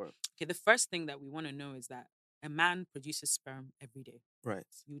cycle work? Okay, the first thing that we want to know is that a man produces sperm every day. Right.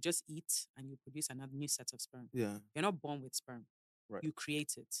 You just eat and you produce another new set of sperm. Yeah. You're not born with sperm. Right. You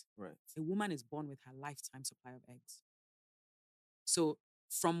create it. Right. A woman is born with her lifetime supply of eggs. So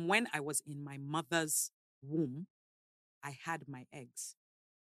from when I was in my mother's womb, I had my eggs,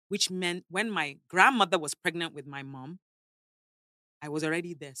 which meant when my grandmother was pregnant with my mom, I was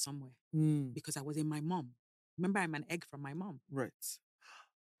already there somewhere because I was in my mom. Remember, I'm an egg from my mom. Right.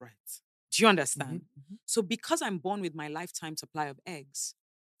 Right. Do you understand? So because I'm born with my lifetime supply of eggs,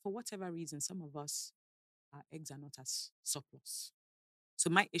 for whatever reason, some of us, our eggs are not as surplus. So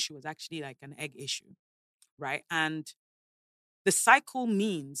my issue was actually like an egg issue, right? And the cycle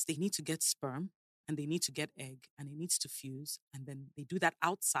means they need to get sperm and they need to get egg and it needs to fuse. And then they do that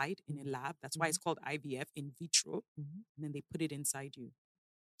outside in a lab. That's why it's called IVF, in vitro. And then they put it inside you.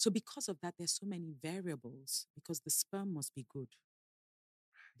 So because of that, there's so many variables because the sperm must be good.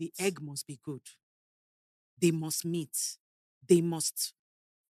 The egg must be good. They must meet. They must,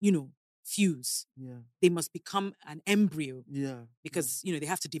 fuse. Yeah. They must become an embryo. Yeah. Because, they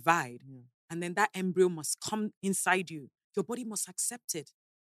have to divide. Yeah. And then that embryo must come inside you. Your body must accept it.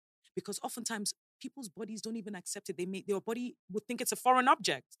 Because oftentimes people's bodies don't even accept it. Their body would think it's a foreign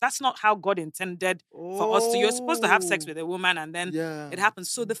object. That's not how God intended for us to. You're supposed to have sex with a woman and then it happens.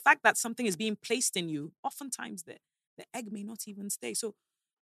 So the fact that something is being placed in you, oftentimes the egg may not even stay. So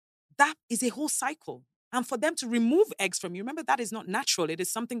that is a whole cycle. And for them to remove eggs from you, remember that is not natural. It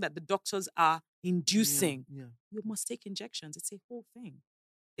is something that the doctors are inducing. Yeah. You must take injections. It's a whole thing.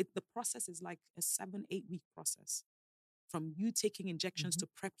 The process is like a 7-8 week process. From you taking injections to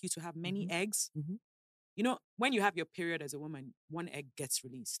prep you to have many eggs. When you have your period as a woman, one egg gets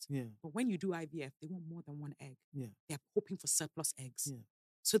released. Yeah. But when you do IVF, they want more than one egg. Yeah. They're hoping for surplus eggs. Yeah.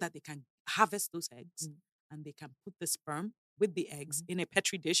 So that they can harvest those eggs and they can put the sperm with the eggs in a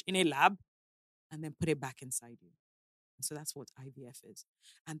petri dish, in a lab, and then put it back inside you. And so that's what IVF is.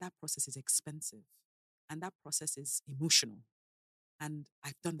 And that process is expensive. And that process is emotional. And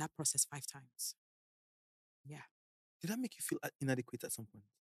I've done that process 5 times. Yeah. Did that make you feel inadequate at some point?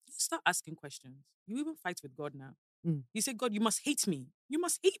 You start asking questions. You even fight with God now. You say, God, you must hate me. You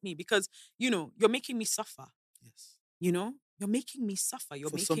must hate me because, you're making me suffer. Yes. You're making me suffer.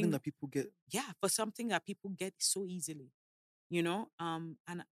 Something that people get. Yeah, for something that people get so easily. And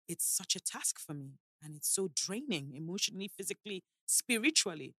it's such a task for me. And it's so draining emotionally, physically,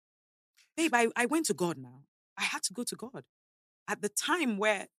 spiritually. Babe, I went to God now. I had to go to God. At the time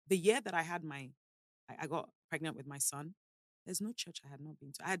where the year that I had I got pregnant with my son, there's no church I had not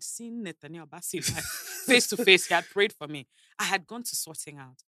been to. I had seen Nathaniel Bassi face to face. He had prayed for me. I had gone to Sorting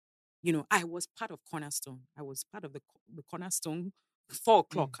Out. I was part of Cornerstone. I was part of the Cornerstone 4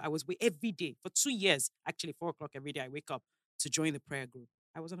 o'clock. I was every day for 2 years. Actually, 4 o'clock every day I wake up to join the prayer group.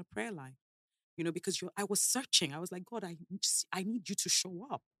 I was on a prayer line, because I was searching. I was like, God, I need you to show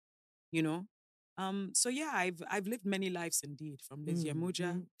up, So yeah, I've lived many lives indeed, from Liz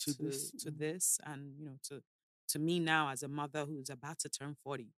Yamuja to this, and to me now as a mother who's about to turn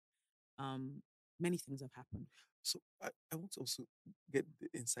 40. Many things have happened. So I want to also get the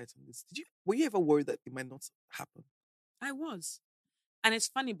insight on this. Were you ever worried that it might not happen? I was. And it's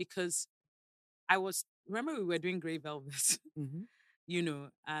funny because remember we were doing Grey Velvet,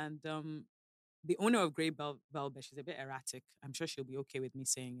 and the owner of Grey Velvet, she's a bit erratic. I'm sure she'll be okay with me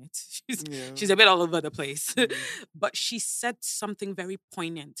saying it. She's a bit all over the place. But she said something very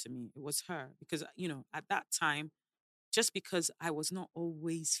poignant to me. It was her. Because, at that time, just because I was not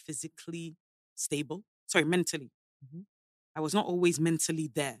always physically stable, mentally. I was not always mentally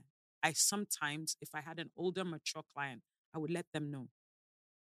there. I sometimes, if I had an older, mature client, I would let them know.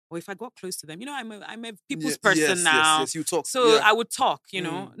 Or if I got close to them, I'm a people's person now. Yes, you talk. So I would talk,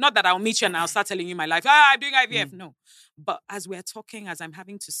 Not that I'll meet you and I'll start telling you my life. I'm doing IVF. No. But as we're talking, as I'm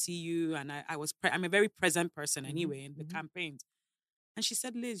having to see you, and I'm a very present person anyway in the campaigns. And she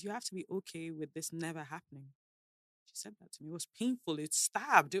said, Liz, you have to be okay with this never happening. She said that to me. It was painful. It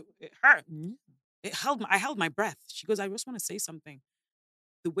stabbed. It hurt. I held my breath. She goes, I just want to say something.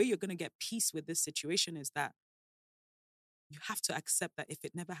 The way you're going to get peace with this situation is that you have to accept that if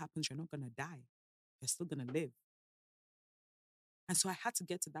it never happens, you're not going to die. You're still going to live. And so I had to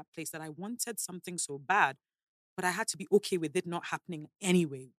get to that place that I wanted something so bad, but I had to be okay with it not happening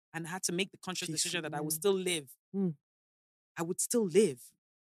anyway. And I had to make the conscious decision that I would still live. I would still live,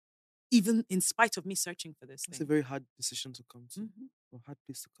 even in spite of me searching for this thing. It's a very hard decision to come to, or hard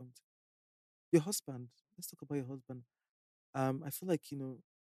place to come to. Your husband, let's talk about your husband. I feel like,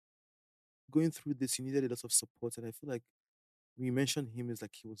 going through this, you needed a lot of support. And I feel like when you mentioned him, is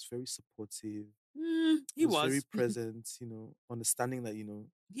like he was very supportive. He was very present, understanding that,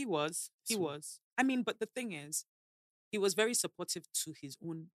 He was. I mean, but the thing is, he was very supportive to his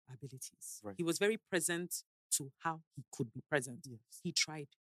own abilities. Right. He was very present to how he could be present. Yes. He tried,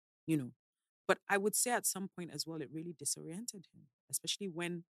 But I would say at some point as well, it really disoriented him. especially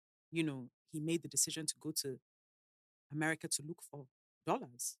when, he made the decision to go to America to look for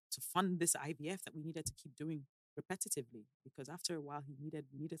dollars to fund this IVF that we needed to keep doing repetitively. Because after a while, we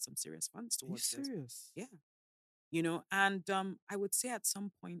needed some serious funds Are you towards this. serious? Yeah. And I would say at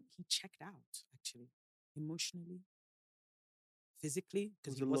some point he checked out, actually, emotionally, physically,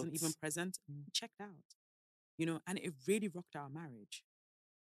 because he wasn't even present. He checked out, and it really rocked our marriage.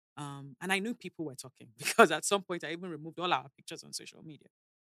 And I knew people were talking because at some point I even removed all our pictures on social media,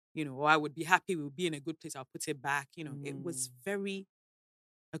 or I would be happy we would be in a good place. I'll put it back. It was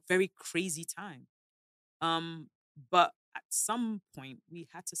a very crazy time. But at some point we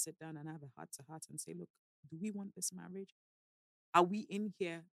had to sit down and have a heart to heart and say, look, do we want this marriage? Are we in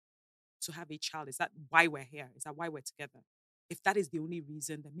here to have a child? Is that why we're here? Is that why we're together? If that is the only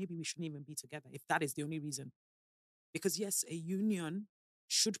reason, then maybe we shouldn't even be together. If that is the only reason. Because yes, a union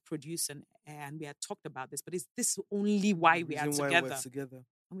should produce an heir, and we had talked about this, but is this only why we are together? Why we're together.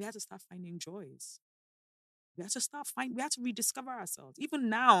 And we had to start finding joys. We had to rediscover ourselves. Even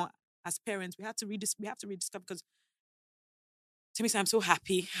now, as parents, we have to rediscover, because Timmy said, I'm so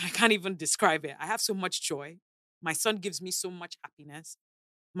happy. I can't even describe it. I have so much joy. My son gives me so much happiness.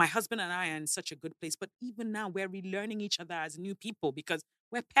 My husband and I are in such a good place. But even now, we're relearning each other as new people because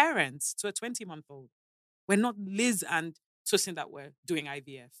we're parents to a 20-month-old. We're not Liz and Tosin that were doing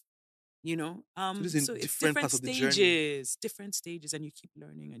IVF. So it's different parts of the journey. Different stages, and you keep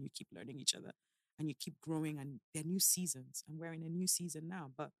learning and you keep learning each other and you keep growing, and there are new seasons, and we're in a new season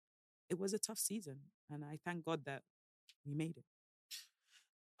now. But it was a tough season, and I thank God that we made it.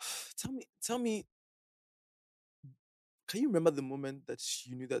 Tell me, can you remember the moment that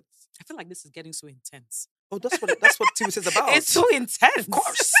you knew that? I feel like this is getting so intense. Oh, that's what TV says about. It's so intense. Of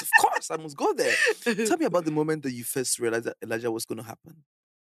course, I must go there. Tell me about the moment that you first realized that Elijah was going to happen.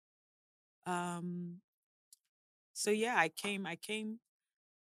 So yeah, I came. I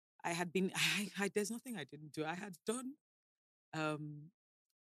had been. There's nothing I didn't do. I had done.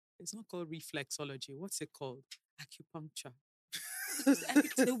 It's not called reflexology. What's it called? Acupuncture.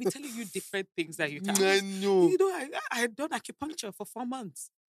 They'll be telling you different things that you can. I know. I had done acupuncture for 4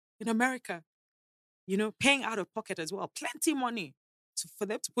 months in America. Paying out of pocket as well, plenty money for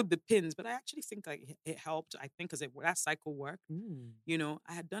them to put the pins. But I actually think it helped. I think because that cycle worked.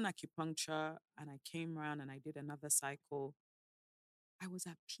 I had done acupuncture and I came around and I did another cycle. I was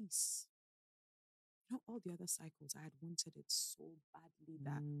at peace. All the other cycles, I had wanted it so badly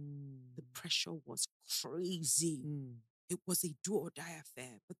that the pressure was crazy. It was a do or die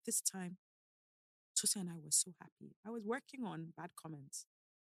affair. But this time, Tosi and I were so happy. I was working on bad comments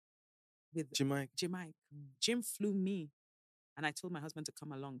with Jim. Jim flew me, and I told my husband to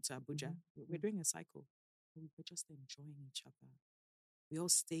come along to Abuja. We're doing a cycle. We were just enjoying each other. We all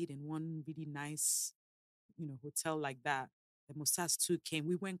stayed in one really nice, hotel like that. The Mossas too came.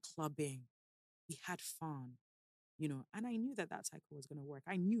 We went clubbing. We had fun, and I knew that cycle was going to work.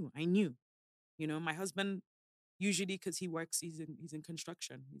 I knew. My husband, usually because he works, he's in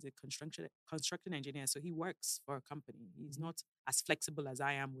construction. He's a construction engineer, so he works for a company. He's not as flexible as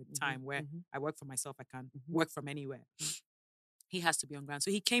I am with time, where I work for myself. I can work from anywhere. He has to be on ground.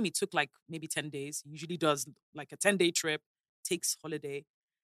 So he came. He took like maybe 10 days. He usually does like a 10-day trip, takes holiday,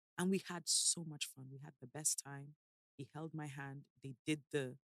 and we had so much fun. We had the best time. He held my hand. They did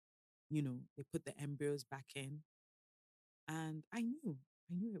they put the embryos back in, and I knew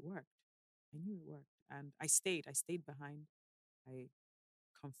it worked. And I stayed behind. I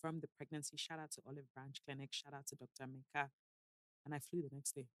confirmed the pregnancy. Shout out to Olive Branch Clinic. Shout out to Dr. Meka. And I flew the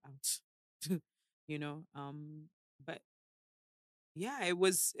next day out, but yeah, it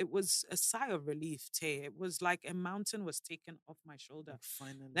was a sigh of relief, Tay. It was like a mountain was taken off my shoulder.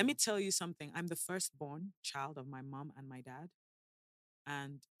 Finally. Let me tell you something. I'm the firstborn child of my mom and my dad.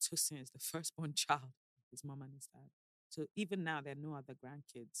 And Tosin is the firstborn child of his mom and his dad. So even now, there are no other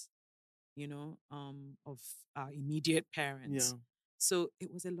grandkids, of our immediate parents. Yeah. So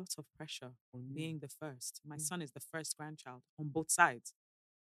it was a lot of pressure being the first. My son is the first grandchild on both sides,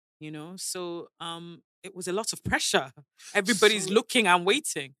 So it was a lot of pressure. Everybody's looking and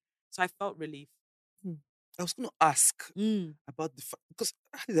waiting. So I felt relief. I was going to ask about because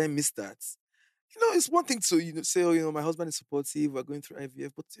how did I miss that? It's one thing to say, oh, my husband is supportive, we're going through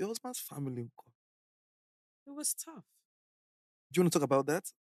IVF, but your husband's family. It was tough. Do you want to talk about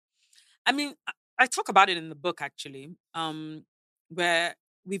that? I mean, I talk about it in the book, actually, where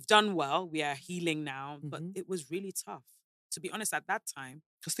we've done well. We are healing now, but it was really tough. To be honest, at that time.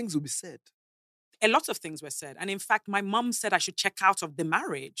 Because things will be said. A lot of things were said. And in fact, my mom said I should check out of the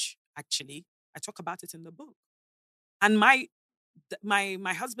marriage, actually. I talk about it in the book. And my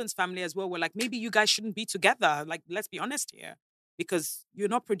husband's family as well were like, maybe you guys shouldn't be together. Like, let's be honest here. because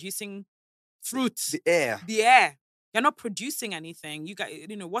you're not producing fruit. The air. You're not producing anything. You got,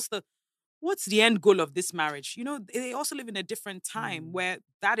 what's the end goal of this marriage? They also live in a different time where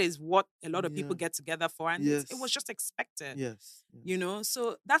that is what a lot of people get together for. And it was just expected. Yes.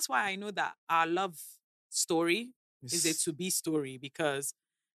 So that's why I know that our love story is a to be story, because,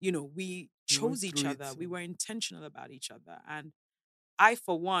 we chose each other. We were intentional about each other. And I,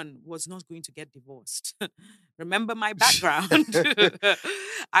 for one, was not going to get divorced. Remember my background.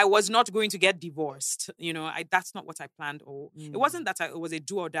 I was not going to get divorced. That's not what I planned. It wasn't that it was a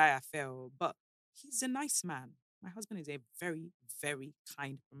do or die affair, but he's a nice man. My husband is a very, very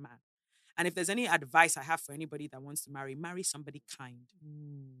kind man. And if there's any advice I have for anybody that wants to marry somebody kind.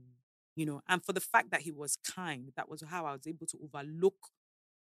 And for the fact that he was kind, that was how I was able to overlook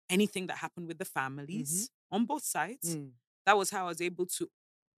anything that happened with the families on both sides. That was how I was able to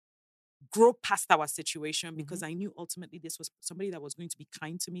grow past our situation, because I knew ultimately this was somebody that was going to be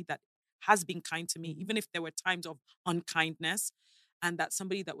kind to me, that has been kind to me, even if there were times of unkindness, and that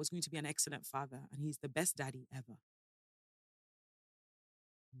somebody that was going to be an excellent father. And he's the best daddy ever.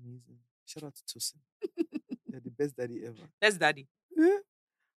 Amazing. Shout out to Tosin. They're the best daddy ever. Best daddy. Yeah.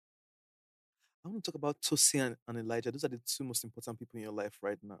 I want to talk about Tosin and Elijah. Those are the two most important people in your life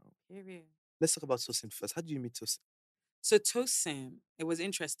right now. Period. Let's talk about Tosin first. How did you meet Tosin? So Tosin, it was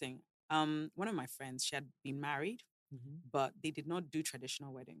interesting. One of my friends, she had been married, but they did not do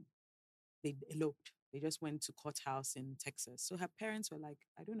traditional wedding. They eloped. They just went to courthouse in Texas. So her parents were like,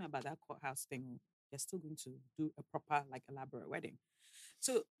 I don't know about that courthouse thing. They're still going to do a proper, elaborate wedding.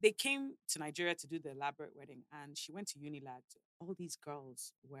 So they came to Nigeria to do the elaborate wedding, and she went to Unilag. All these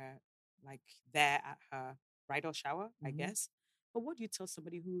girls were there at her bridal shower, I guess. But what do you tell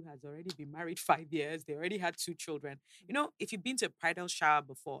somebody who has already been married 5 years? They already had 2 children. If you've been to a bridal shower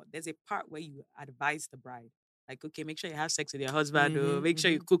before, there's a part where you advise the bride. Okay, make sure you have sex with your husband, or make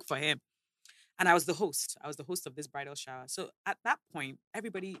sure you cook for him. And I was the host. I was the host of this bridal shower. So at that point,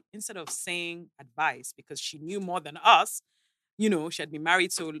 everybody, instead of saying advice, because she knew more than us, she had been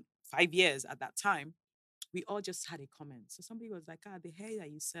married 5 years at that time, we all just had a comment. So somebody was like, the hair that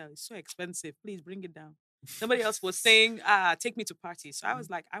you sell is so expensive. Please bring it down. Somebody else was saying, take me to parties. So I was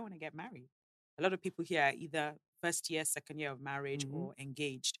like, I want to get married. A lot of people here are either first year, second year of marriage, or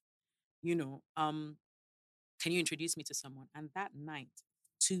engaged. Can you introduce me to someone? And that night,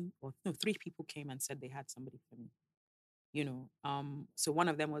 3 people came and said they had somebody for me. So one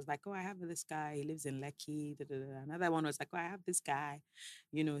of them was like, I have this guy, he lives in Lekki. Another one was like, I have this guy,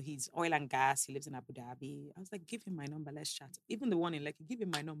 he's oil and gas, he lives in Abu Dhabi. I was like, give him my number, let's chat. Even the one in Lekki, give him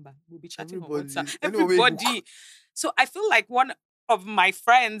my number, we'll be chatting on WhatsApp. Everybody. So I feel like one of my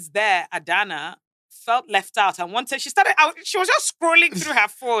friends there, Adana, felt left out and wanted, she was just scrolling through her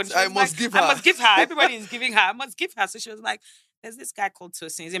phone. I must give her. Everybody is giving her, I must give her. So she was like, there's this guy called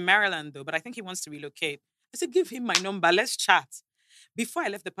Tosin. He's in Maryland though, but I think he wants to relocate. I said, give him my number. Let's chat. Before I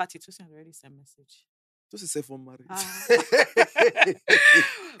left the party, Tosin had already sent a message. Tosin said for marriage.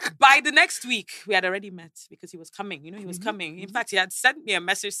 By the next week, we had already met because he was coming. He was coming. In fact, he had sent me a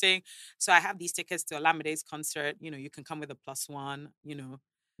message saying, so I have these tickets to Olamide's concert. You can come with a +1,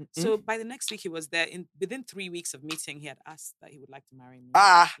 So by the next week, he was there. Within 3 weeks of meeting, he had asked that he would like to marry me.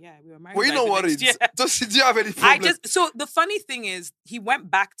 Yeah, we were married. Well, you know what? Do you have any problem? So the funny thing is, he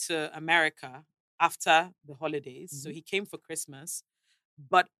went back to America after the holidays. So he came for Christmas,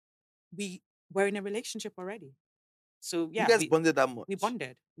 but we were in a relationship already. So yeah. You guys bonded that much? We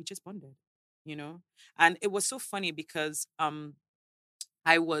bonded. We just bonded, And it was so funny because I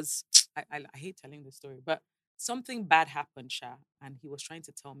hate telling the story, but something bad happened, Sha, and he was trying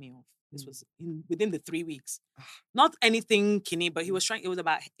to tell me off. This was within the 3 weeks. Not anything kinny, but he was trying,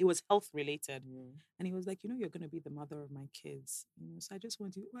 it was health related. And he was like, you're going to be the mother of my kids. So I just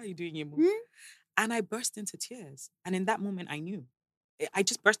want you, what are you doing, Yemo? And I burst into tears. And in that moment, I knew. I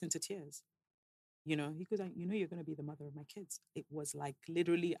just burst into tears. He goes, you're going to be the mother of my kids. It was like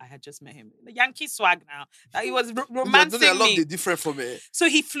literally, I had just met him. The Yankee swag now. He was romancing me. I love the different from it. So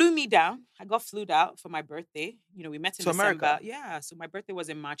he flew me down. I got flued out for my birthday. We met in December. America. Yeah. So my birthday was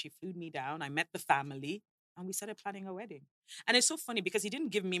in March. He flew me down. I met the family and we started planning a wedding. And it's so funny because he didn't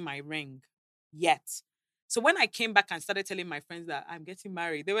give me my ring yet. So when I came back and started telling my friends that I'm getting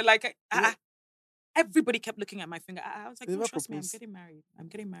married, they were like, everybody kept looking at my finger. I was like, don't trust me. I'm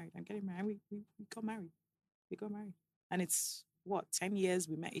getting married. And we got married. We got married. And it's, 10 years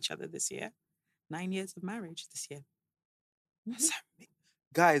we met each other this year. 9 years of marriage this year.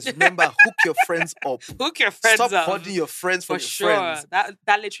 Guys, remember, hook your friends up. Hook your friends up. Stop holding your friends from your friends.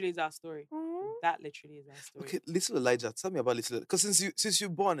 That literally is our story. That literally is our story. Okay, little Elijah, tell me about little, because since you're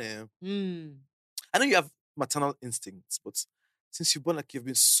born, I know you have maternal instincts, but since you're born, like you've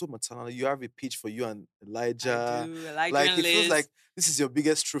been so maternal. You have a page for you and Elijah. I do. Elijah Like and it feels Liz. like this is your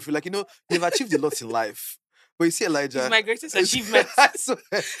biggest trophy. Like, you've achieved a lot in life. But you see Elijah. He's my greatest achievement.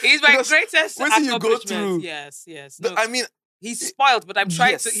 He's my Because greatest when you go accomplishment. through, Yes. the- No, I mean, he's spoiled, but I'm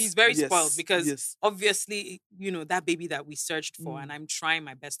trying yes, to. He's very yes, spoiled because yes. obviously, that baby that we searched for, Mm. and I'm trying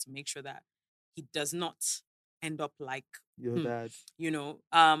my best to make sure that he does not end up like Your dad.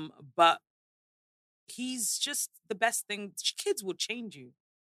 But he's just the best thing. Kids will change you,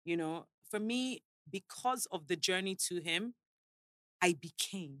 For me, because of the journey to him, I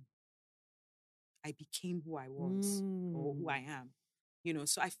became who I was or who I am.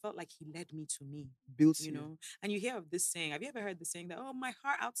 So I felt like he led me to me. Built you you. know. And you hear of this saying. Have you ever heard the saying that, oh, my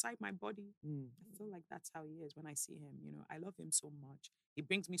heart outside my body? I feel like that's how he is when I see him. I love him so much. He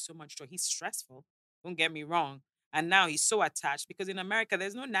brings me so much joy. He's stressful. Don't get me wrong. And now he's so attached because in America,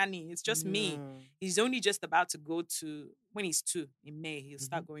 there's no nanny. It's just me. He's only just about to go to, when he's 2 in May, he'll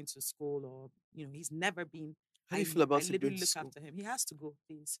start going to school or, he's never been. How do you feel about I him literally going to look school? after him. He has to go,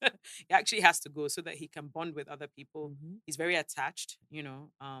 please. He actually has to go so that he can bond with other people. He's very attached,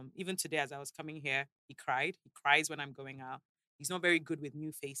 Even today, as I was coming here, he cried. He cries when I'm going out. He's not very good with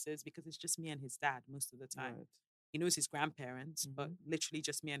new faces because it's just me and his dad most of the time. Right. He knows his grandparents, but literally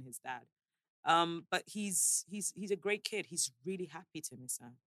just me and his dad. But he's a great kid. He's really happy,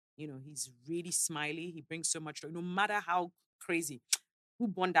 Timisa. He's really smiley. He brings so much joy. No matter how crazy, who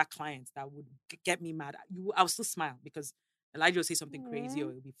born that client that would get me mad? I'll still smile because Elijah will say something crazy or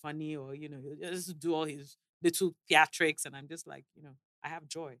it'll be funny or he'll just do all his little theatrics, and I'm just like, I have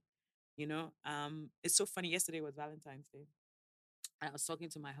joy. It's so funny. Yesterday was Valentine's Day. I was talking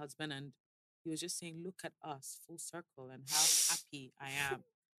to my husband and he was just saying, look at us, full circle, and how happy I am.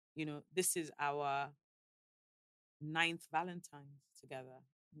 This is our 9th Valentine's together,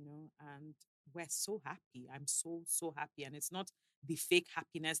 and we're so happy. I'm so, so happy. And it's not the fake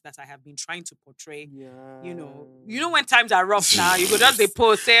happiness that I have been trying to portray. Yeah. When times are rough now, you go just they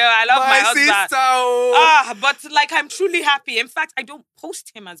post, say, oh, I love my husband. Sister, oh. But like I'm truly happy. In fact, I don't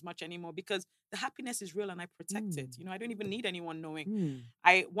post him as much anymore because the happiness is real and I protect it. I don't even need anyone knowing.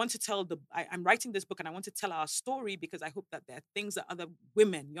 I want to tell I'm writing this book and I want to tell our story because I hope that there are things that other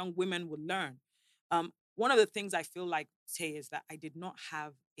women, young women will learn. One of the things I feel like, Tay, is that I did not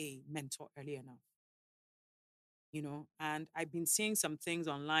have a mentor early enough. And I've been seeing some things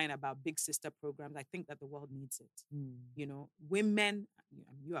online about big sister programs. I think that the world needs it. Women,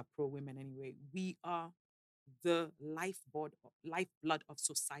 you are pro-women anyway, we are the lifeblood of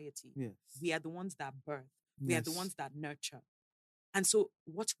society. Yes. We are the ones that birth. We are the ones that nurture. And so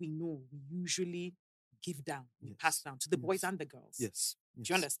what we know, we usually give down, we pass down to the boys and the girls. Yes. Do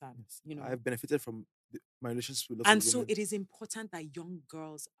you understand? Yes. I've benefited from my relationship with lots and of so women. it is important that young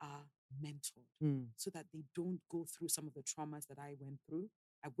girls are mentored so that they don't go through some of the traumas that I went through.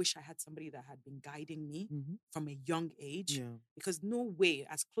 I wish I had somebody that had been guiding me from a young age because no way,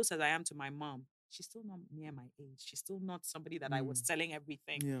 as close as I am to my mom, she's still not near my age. She's still not somebody that I was telling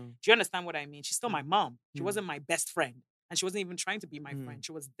everything. Yeah. Do you understand what I mean? She's still my mom. She wasn't my best friend and she wasn't even trying to be my friend.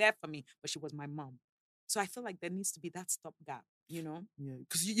 She was there for me, but she was my mom. So I feel like there needs to be that stopgap, Yeah,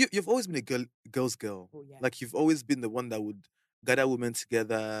 because you've always been a girl's girl. Oh, yeah. Like you've always been the one that would gather women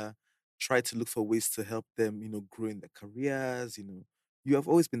together, try to look for ways to help them, grow in their careers. You have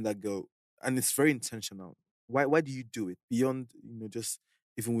always been that girl, and it's very intentional. Why do you do it beyond just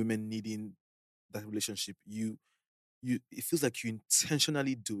even women needing that relationship? It feels like you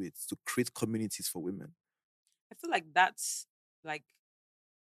intentionally do it to create communities for women. I feel like that's like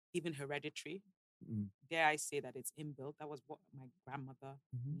even hereditary. Dare I say that it's inbuilt. That was what my grandmother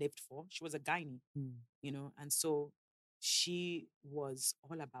lived for. She was a gynae, and so she was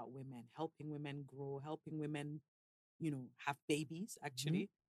all about women, helping women grow, helping women, have babies, actually,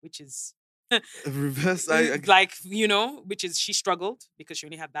 which is reverse. Which is she struggled because she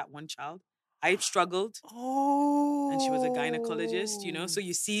only had that one child. I struggled. And she was a gynecologist, so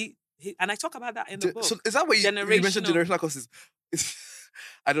you see, and I talk about that in the book. So is that what you mentioned generational causes?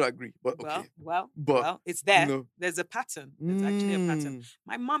 I don't agree, but okay. Well, it's there. There's a pattern. There's actually a pattern.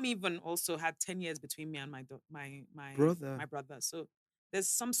 My mom even also had 10 years between me and my brother. So there's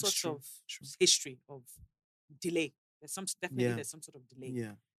some sort of history of delay. There's some sort of delay.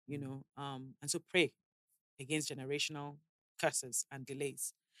 Yeah. And so pray against generational curses and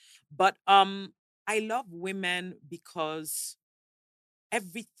delays. But I love women because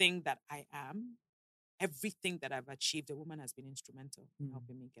everything that I am, everything that I've achieved, a woman has been instrumental in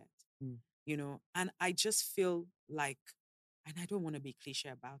helping me get, and I just feel like, and I don't want to be cliche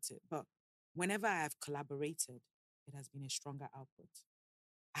about it, but whenever I have collaborated, it has been a stronger output.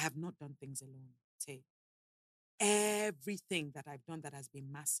 I have not done things alone. Tay. everything that I've done that has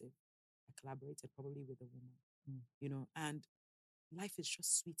been massive, I collaborated probably with a woman, you know, and life is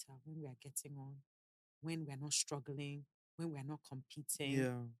just sweeter when we are getting on, when we're not struggling, when we're not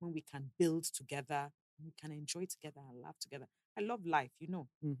competing, when we can build together, we can enjoy together and laugh together. I love life, you know.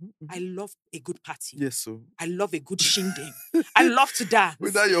 I love a good party. Yes, so. I love a good shindig. I love to dance.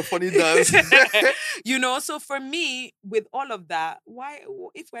 Without your funny dance. You know, so for me, with all of that, why,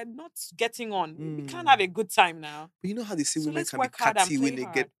 if we're not getting on, we can't have a good time now. But you know how they say So women let's can be work hard and catty when play they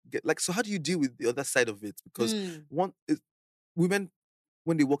hard. get like, so how do you deal with the other side of it? Because women,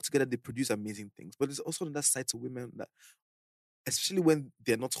 when they work together, they produce amazing things. But there's also another side to women that, especially when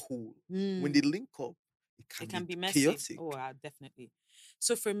they're not whole, when they link up, it can be messy. Chaotic. Oh, definitely.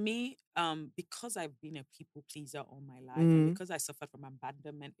 So for me, because I've been a people pleaser all my life, and because I suffered from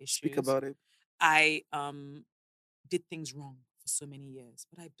abandonment issues, speak about it. I did things wrong for so many years.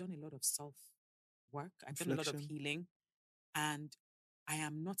 But I've done a lot of self-work. I've done a lot of healing. And I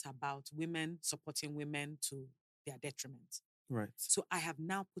am not about women supporting women to their detriment. Right. So I have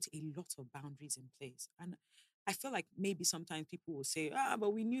now put a lot of boundaries in place. And I feel like maybe sometimes people will say,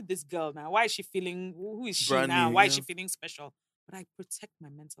 but we knew this girl now. Why is she feeling, who is she brand now? new, Why is she feeling special? But I protect my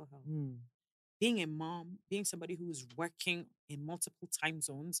mental health. Being a mom, being somebody who is working in multiple time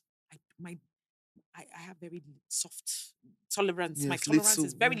zones, I have very soft tolerance. Yes, my tolerance little,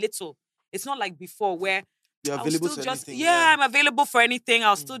 is very little. It's not like before where you're available to anything. I'm available for anything.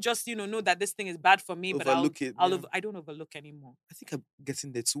 I'll still just, know that this thing is bad for me, overlook but it. I don't overlook anymore. I think I'm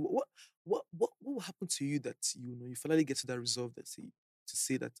getting there too. What will happen to you that you finally get to that resolve that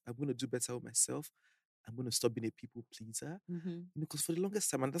say that I'm going to do better with myself. I'm going to stop being a people pleaser. Because for the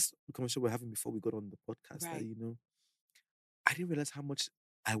longest time, and that's the conversation we were having before we got on the podcast, Right. that I didn't realize how much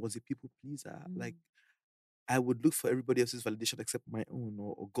I was a people pleaser. Like, I would look for everybody else's validation except my own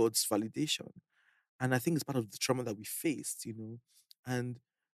or God's validation. And I think it's part of the trauma that we faced, And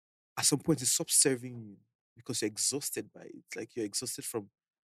at some point, it stops serving you because you're exhausted by it. Like, you're exhausted from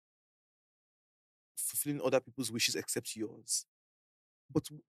fulfilling other people's wishes except yours. But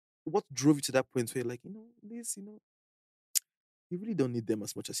what drove you to that point where you're like, Liz, you really don't need them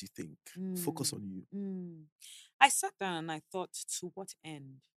as much as you think. Focus on you. I sat down and I thought, to what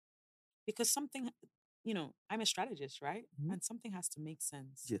end? Because something, I'm a strategist, right? And something has to make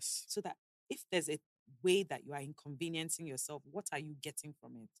sense. Yes. So that if there's a way that you are inconveniencing yourself, what are you getting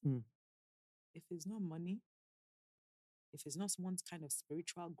from it? If it's not money, if it's not one kind of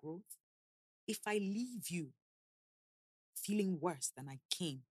spiritual growth, if I leave you feeling worse than I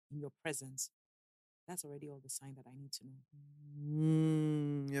came in your presence, that's already all the sign that I need to know.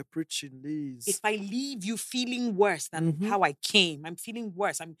 You're preaching, Liz. If I leave you feeling worse than how I came, I'm feeling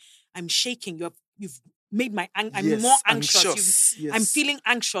worse. I'm shaking. You've made I'm more anxious. Yes. I'm feeling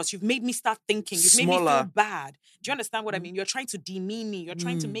anxious. You've made me start thinking. You've made me feel bad. Do you understand what I mean? You're trying to demean me. You're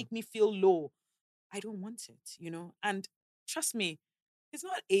trying to make me feel low. I don't want it, And trust me, it's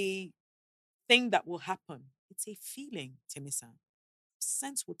not a thing that will happen. It's a feeling, Temisa.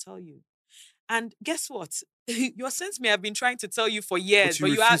 Sense will tell you. And guess what? Your sense may have been trying to tell you for years, but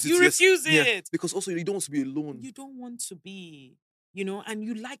you refuse it. Yeah. Because also you don't want to be alone. You don't want to be, and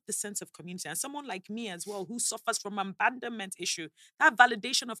you like the sense of community. And someone like me as well, who suffers from abandonment issue, that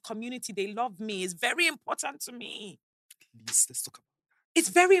validation of community, they love me, is very important to me. Please, let's talk about that. It's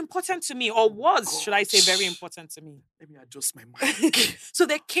very important to me, or was, should I say, very important to me. Let me adjust my mic. So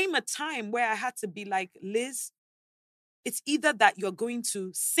there came a time where I had to be like, Liz, it's either that you're going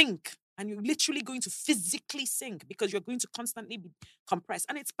to sink, and you're literally going to physically sink because you're going to constantly be compressed.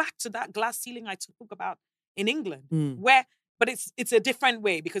 And it's back to that glass ceiling I spoke about in England, but it's a different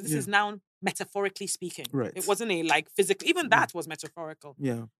way because this is now metaphorically speaking. Right. It wasn't a physical, even that was metaphorical.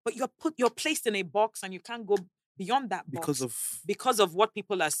 Yeah. But you're placed in a box and you can't go beyond that box because of what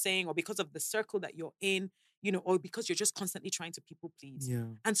people are saying, or because of the circle that you're in, or because you're just constantly trying to people please. Yeah.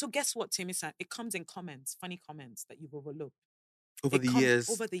 And so guess what, Timmy-san? It comes in comments, funny comments that you've overlooked. Over the years.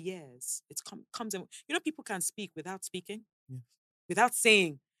 Over the years. It comes in. People can speak without speaking. Yes. Without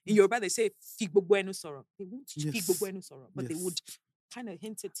saying. In Yoruba, they say, Figbo bueno soro. They won't Figbo bueno soro, but they would kind of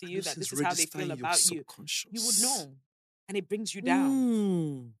hint it to you that this is how they feel about you. You would know. And it brings you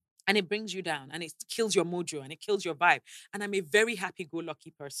down. And it brings you down. And it kills your mojo and it kills your vibe. And I'm a very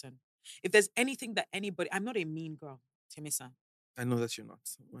happy-go-lucky person. If there's anything that I'm not a mean girl, Timisa. I know that you're not.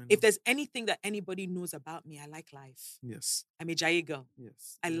 If there's anything that anybody knows about me, I like life. Yes. I'm a Jaye girl.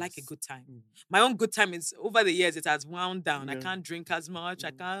 Yes. I like a good time. My own good time is, over the years, it has wound down. I can't drink as much.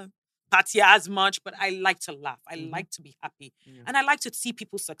 I can't party as much, but I like to laugh. I like to be happy. Yeah. And I like to see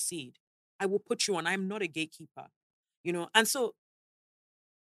people succeed. I will put you on. I'm not a gatekeeper. And so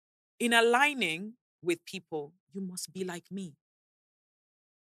in aligning with people, you must be like me.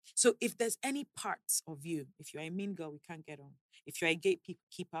 So if there's any parts of you, if you're a mean girl, we can't get on. If you're a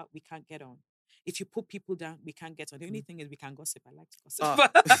gatekeeper, we can't get on. If you put people down, we can't get on. The only thing is we can gossip. I like to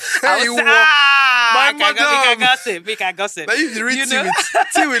gossip. Hey, my we can gossip. We can gossip. But you read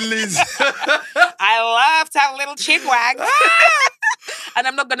tea with Liz. I love to have a little chin wag. And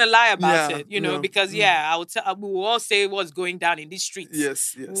I'm not going to lie about it, because we will all say what's going down in these streets.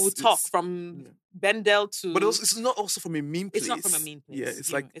 Yes. We'll talk from Bendel to... But also, it's not also from a mean place. It's not from a mean place.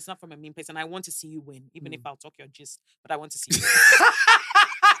 Yeah, it's not from a mean place. And I want to see you win, even if I'll talk your gist. But I want to see you win.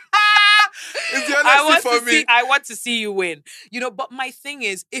 It's the honesty for me. I want to see you win. But my thing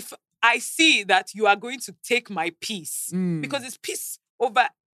is, if I see that you are going to take my peace, because it's peace over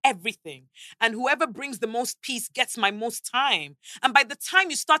everything. And whoever brings the most peace gets my most time. And by the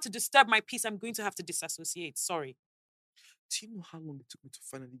time you start to disturb my peace, I'm going to have to disassociate. Sorry. Do you know how long it took me to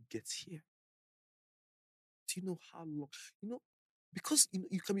finally get here? Do you know how long? Because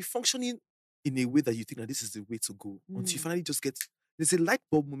you can be functioning in a way that you think that this is the way to go. Until you finally just get, there's a light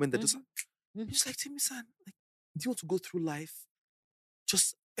bulb moment that just, you're just like, Timmy-san, do you want to go through life?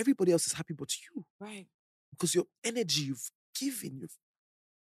 Just everybody else is happy but you. Right. Because your energy you've given,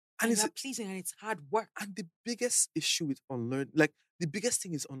 and it's pleasing and it's hard work. And the biggest issue with unlearning, the biggest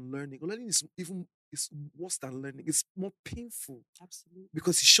thing is unlearning. Unlearning is worse than learning. It's more painful. Absolutely.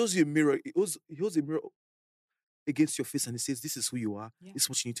 Because it shows you a mirror. It holds a mirror against your face and it says, this is who you are. Yeah. This is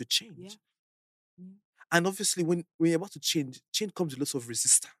what you need to change. Yeah. And obviously, when you're about to change comes with lots of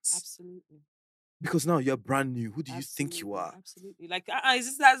resistance. Absolutely. Because now you're brand new. Who do you think you are? Absolutely.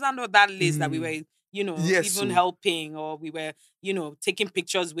 Is that not that list that we were, even helping, or we were, taking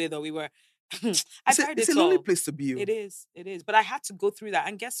pictures with, or we were... It's a lonely place to be. It is. But I had to go through that.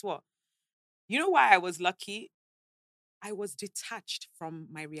 And guess what? You know why I was lucky? I was detached from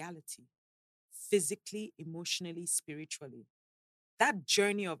my reality. Physically, emotionally, spiritually. That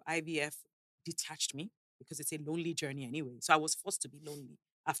journey of IVF detached me because it's a lonely journey anyway. So I was forced to be lonely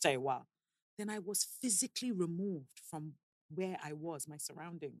after a while. Then I was physically removed from where I was, my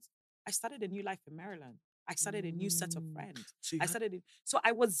surroundings. I started a new life in Maryland. I started a new set of friends. So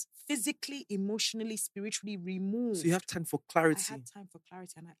I was physically, emotionally, spiritually removed. So you have time for clarity. I had time for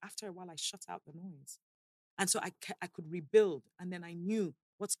clarity. And after a while, I shut out the noise. And so I could rebuild. And then I knew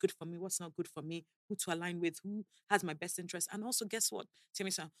what's good for me, what's not good for me, who to align with, who has my best interest. And also, guess what,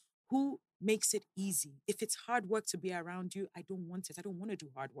 Timmy-san? Who makes it easy? If it's hard work to be around you, I don't want it. I don't want to do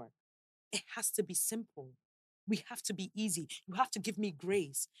hard work. It has to be simple. We have to be easy. You have to give me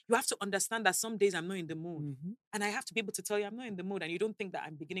grace. You have to understand that some days I'm not in the mood. Mm-hmm. And I have to be able to tell you I'm not in the mood. And you don't think that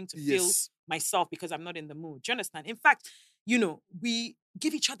I'm beginning to feel myself because I'm not in the mood. Do you understand? In fact, we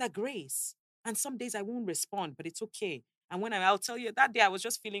give each other grace. And some days I won't respond, but it's okay. And when I'll tell you, that day I was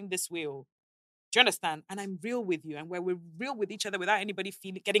just feeling this way. Do you understand? And I'm real with you. And we're real with each other without anybody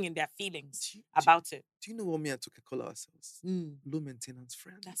getting in their feelings about it. Do you know what me and Toke call ourselves? Low maintenance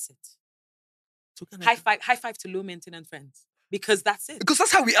friends. That's it. High five to low maintenance friends. Because that's it. Because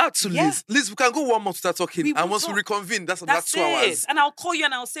that's how we are to Liz. Liz, we can go 1 month without talking. And once we reconvene, that's 2 hours. And I'll call you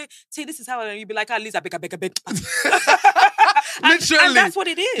and I'll say, this is how, and you'll be like, Liz, I beg. Literally. And that's what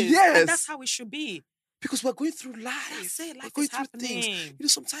it is. Yes. And that's how it should be. Because we're going through life. That's it. Life we're going is happening.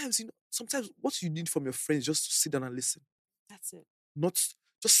 Things. Sometimes what you need from your friends is just to sit down and listen. That's it. Not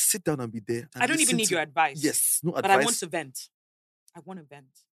just sit down and be there. And I don't even need your advice. Yes, no advice. But I want to vent.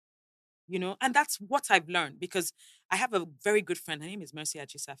 And that's what I've learned, because I have a very good friend. Her name is Mercy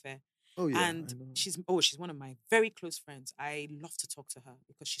Ajisafe. Oh, yeah. And she's one of my very close friends. I love to talk to her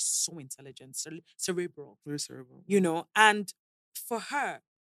because she's so intelligent, cerebral. Very cerebral. And for her,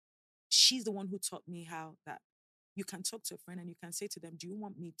 she's the one who taught me how that you can talk to a friend and you can say to them, do you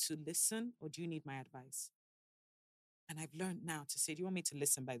want me to listen or do you need my advice? And I've learned now to say, do you want me to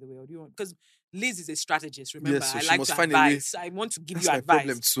listen, by the way? Or do you want... Because Liz is a strategist, remember? Yes, so I like to advise. I want to give you advice. That's my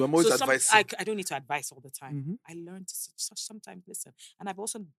problem too. I'm always advising. I don't need to advise all the time. Mm-hmm. I learned to sometimes listen. And I've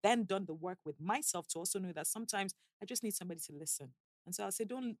also then done the work with myself to also know that sometimes I just need somebody to listen. And so I'll say,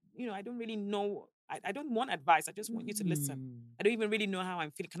 I don't really know. I don't want advice. I just want you to listen. I don't even really know how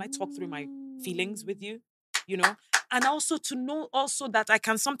I'm feeling. Can I talk through my feelings with you? And also to know also that I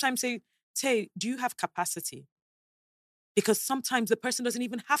can sometimes say, Tay, do you have capacity? Because sometimes the person doesn't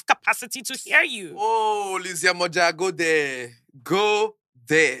even have capacity to hear you. Oh, Lizia Moja, go there. Go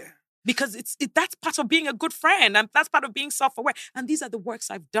there. Because that's part of being a good friend, and that's part of being self-aware. And these are the works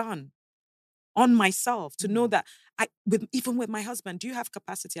I've done on myself to know that even with my husband, do you have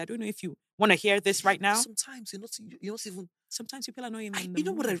capacity? I don't know if you want to hear this right now. Sometimes you're not even. Sometimes people are not even. You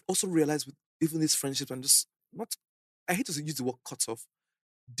know what I also realized with even this friendship, and I hate to use the word cut off.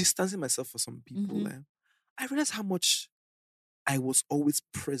 distancing myself for some people, Mm-hmm. I realized how much I was always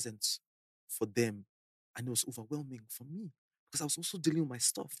present for them. And it was overwhelming for me because I was also dealing with my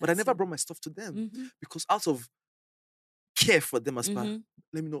stuff. But I That's never it. brought my stuff to them Mm-hmm. because out of care for them as per, Mm-hmm.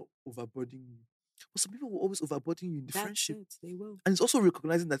 let me not overburden you. But some people will always overburden you in the That's friendship. it. They will. And it's also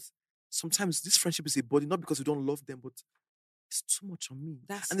recognizing that sometimes this friendship is a body, not because we don't love them, but it's too much on me.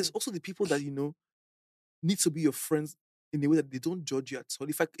 That's And there's it. also the people that, need to be your friends in a way that they don't judge you at all.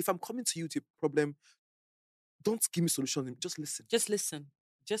 If I'm coming to you with a problem, don't give me solutions. Just listen. Just listen.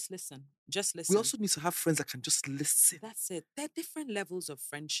 Just listen. Just listen. We also need to have friends that can just listen. That's it. There are different levels of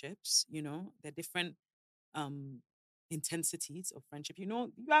friendships, There are different um intensities of friendship.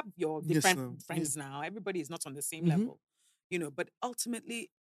 You have your Yes, different friends now. Everybody is not on the same Mhm. level, but ultimately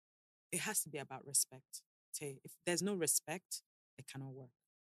it has to be about respect. Say, if there's no respect, it cannot work.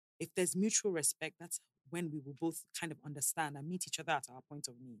 If there's mutual respect, that's when we will both kind of understand and meet each other at our point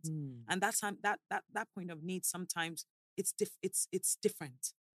of need. And that time, that point of need, sometimes it's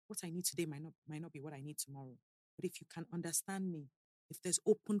different. What I need today might not be what I need tomorrow. But if you can understand me, if there's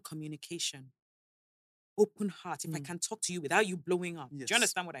open communication, open heart, if I can talk to you without you blowing up. Do you Yes.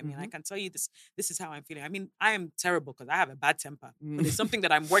 understand what I mean? I Mhm. can tell you this is how I'm feeling. I mean, I am terrible because I have a bad temper. But it's Mm. something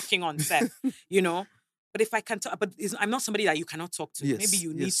that I'm working on, Seth, you know. But if I can talk, I'm not somebody that you cannot talk to. Maybe Yes.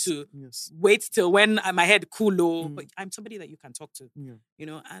 you need Yes. to Yes. wait till when my head cool low, but Mm. I'm somebody that you can talk to, Yeah.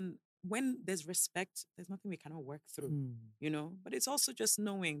 and when there's respect, there's nothing we cannot work through, but it's also just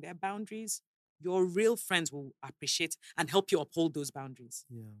knowing there are boundaries. Your real friends will appreciate and help you uphold those boundaries.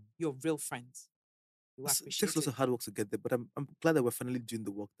 Yeah. Your real friends will It appreciate takes lots of hard work to get there, but I'm glad that we're finally doing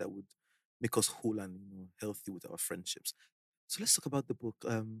the work that would make us whole and healthy with our friendships. So let's talk about the book.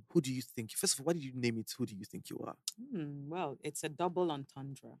 Who do you think? First of all, why did you name it? Who do you think you are? Well, it's a double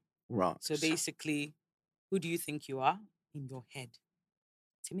entendre. Right. So basically, who do you think you are in your head?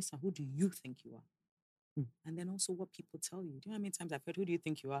 Timisa, who do you think you are? And then also what people tell you. Do you know how many times I've heard, who do you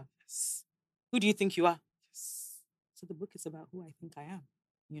think you are? Yes. Who do you think you are? Yes. So the book is about who I think I am,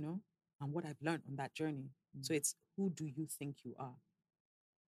 and what I've learned on that journey. So it's who do you think you are?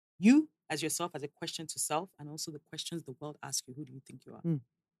 You as yourself, as a question to self, and also the questions the world asks you, who do you think you are?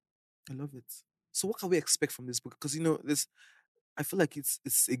 I love it. So what can we expect from this book? Because this, I feel like it's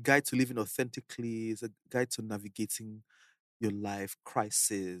a guide to living authentically. It's a guide to navigating your life,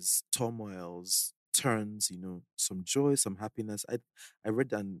 crises, turmoils, turns. Some joy, some happiness. I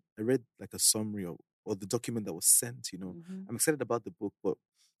read like a summary or the document that was sent. I'm excited about the book, but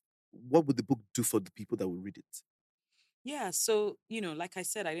what would the book do for the people that will read it? Yeah, so, like I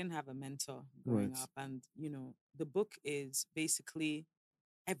said, I didn't have a mentor growing Right. up. And, the book is basically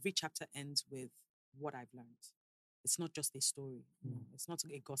every chapter ends with what I've learned. It's not just a story. No, it's not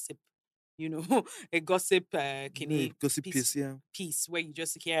a gossip, a gossip kini Gossip piece, yeah. piece where you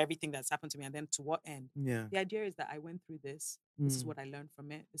just hear everything that's happened to me and then to what end. Yeah. The idea is that I went through this. This is what I learned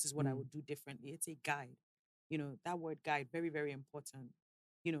from it. This is what I would do differently. It's a guide. That word guide, very, very important.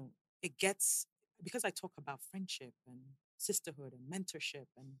 It gets, because I talk about friendship and sisterhood and mentorship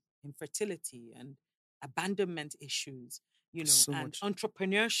and infertility and abandonment issues, So and much.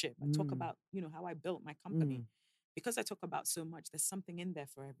 entrepreneurship. I talk about, how I built my company. Mm. Because I talk about so much, there's something in there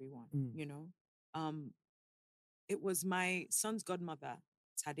for everyone, Um, it was my son's godmother,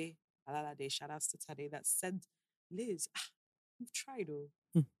 Tade, Alalade, shout outs to Tade, that said, Liz, you've tried, oh.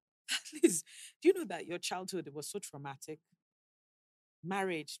 Liz, do you know that your childhood was so traumatic?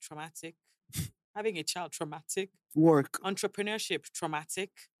 Marriage, traumatic. Having a child, traumatic. Work. Entrepreneurship, traumatic.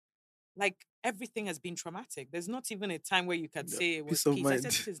 Like everything has been traumatic. There's not even a time where you can say it was Peace of peace. I mind.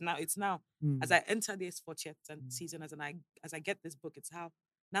 said this is now. It's now. As I enter this 40th season, as I get this book, it's how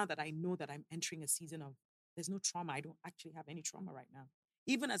now that I know that I'm entering a season of there's no trauma. I don't actually have any trauma right now.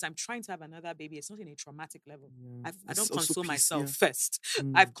 Even as I'm trying to have another baby, it's not in a traumatic level. I It's don't also console peace, myself yeah. first.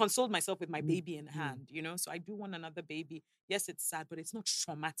 I've consoled myself with my baby in hand, So I do want another baby. Yes, it's sad, but it's not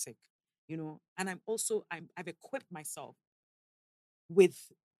traumatic, And I've equipped myself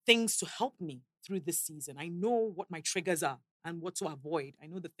with things to help me through this season. I know what my triggers are and what to avoid. I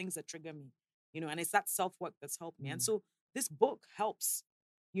know the things that trigger me, and it's that self work that's helped me. And so this book helps,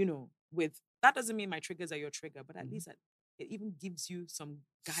 with that doesn't mean my triggers are your trigger, but at least it even gives you some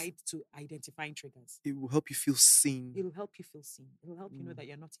guide to identifying triggers. It will help you feel seen. It'll help you feel seen. It'll help you know that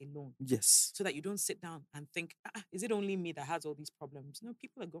you're not alone. Yes. So that you don't sit down and think, is it only me that has all these problems? No,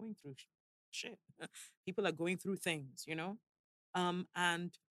 people are going through shit. People are going through things,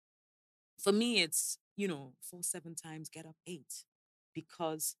 and for me, it's, 4, 7 times, get up 8,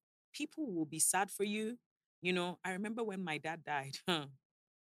 because people will be sad for you. I remember when my dad died,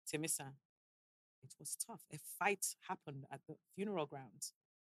 Timisa, it was tough. A fight happened at the funeral grounds.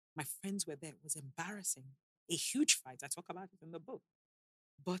 My friends were there. It was embarrassing. A huge fight. I talk about it in the book.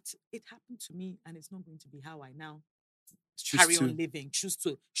 But it happened to me, and it's not going to be how I now carry on living, choose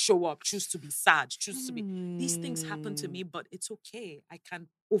to show up, choose to be sad, choose to be. These things happen to me, but it's okay. I can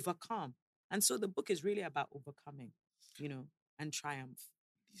overcome. And so the book is really about overcoming, and triumph.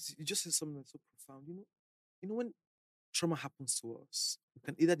 You just said something that's so profound. When trauma happens to us, we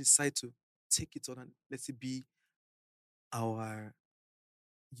can either decide to take it on and let it be our,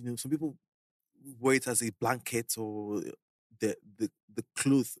 some people wear it as a blanket or the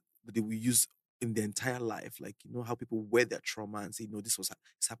cloth that they will use in their entire life. Like, how people wear their trauma and say, this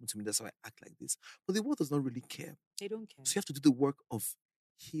happened to me, that's why I act like this. But the world does not really care. They don't care. So you have to do the work of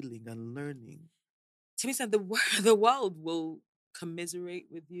healing and learning. Timmy said the world will commiserate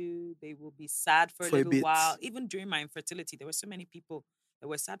with you. They will be sad for a little while. Even during my infertility, there were so many people that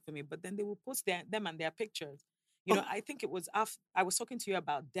were sad for me, but then they will post them and their pictures. I think it was after I was talking to you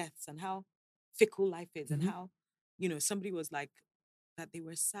about deaths and how fickle life is, and how, somebody was like that they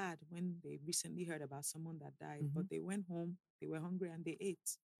were sad when they recently heard about someone that died, but they went home, they were hungry and they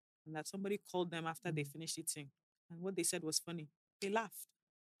ate. And that somebody called them after they finished eating. And what they said was funny. They laughed.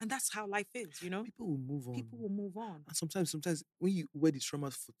 And that's how life is, People will move on. People will move on. And sometimes when you wear the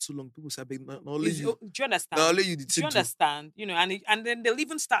trauma for too long, people say, not only do you. Do you understand? Not only you, do you understand? And then they'll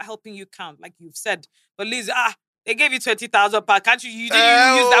even start helping you count, like you've said. But Liz, they gave you 20,000 pounds. Can't you? You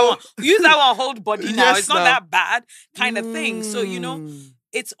didn't use that one. Use that one, hold body now. Yes, it's not that bad, kind of thing. So,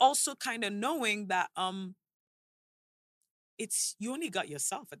 it's also kind of knowing that you only got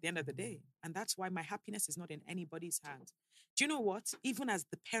yourself at the end of the day. And that's why my happiness is not in anybody's hands. Do you know what? Even as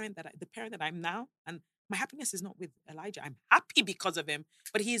the parent that I'm now, and my happiness is not with Elijah. I'm happy because of him,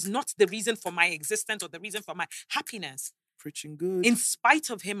 but he is not the reason for my existence or the reason for my happiness. Preaching good. In spite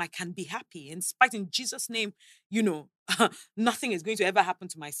of him, I can be happy. In Jesus' name, nothing is going to ever happen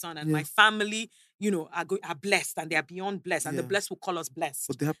to my son. And my family, are blessed, and they are beyond blessed. And the blessed will call us blessed.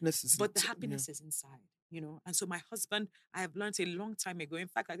 But the happiness is inside, And so my husband, I have learned a long time ago. In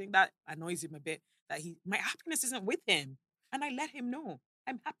fact, I think that annoys him a bit, that my happiness isn't with him. And I let him know,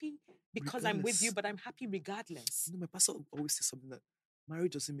 I'm happy because I'm with you, but I'm happy regardless. My pastor always says something that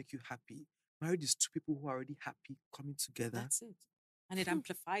marriage doesn't make you happy. Marriage is two people who are already happy coming together. That's it. And it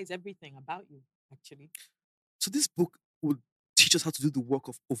amplifies everything about you, actually. So this book will teach us how to do the work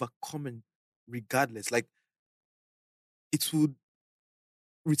of overcoming regardless. Like, it would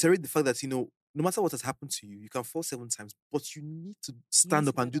reiterate the fact that, no matter what has happened to you, you can fall 7 times, but you need to stand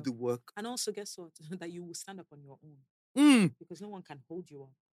up and do the work. And also, guess what? That you will stand up on your own. Because no one can hold you up.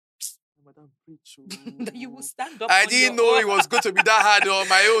 Madam, preach. That you will stand up. I didn't know it was going to be that hard on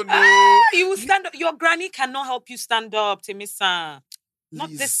my own. No. You will stand up. Your granny cannot help you stand up, Timisa. Not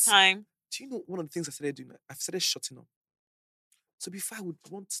this time. Do you know one of the things I started doing? I've started shutting up. So before I would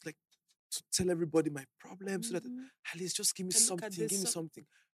want to tell everybody my problems, so that at least just give me something, give me something.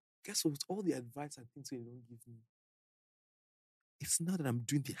 Guess what? All the advice and things they don't give me, it's not that I'm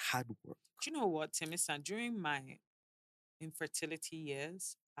doing the hard work. Do you know what, Timisa? During my infertility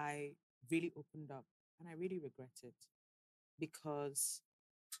years, I really opened up, and I really regret it, because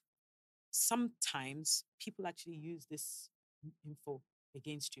sometimes people actually use this info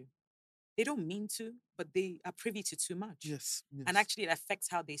against you. They don't mean to, but they are privy to too much. Yes. And actually it affects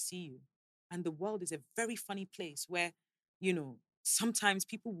how they see you. And the world is a very funny place where, sometimes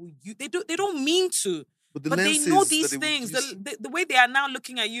people will use, they don't mean to, but they know these things. The way they are now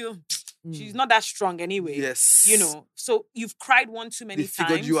looking at you, she's not that strong anyway. Yes. So you've cried one too many times. They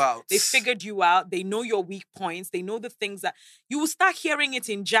figured you out. They figured you out. They know your weak points. They know the things that you will start hearing it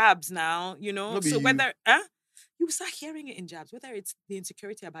in jabs now, So whether, you will start hearing it in jabs, whether it's the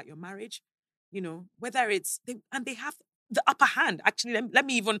insecurity about your marriage, whether it's, they have the upper hand. Actually, let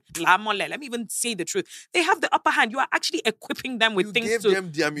me even say the truth. They have the upper hand. You are actually equipping them with things. You gave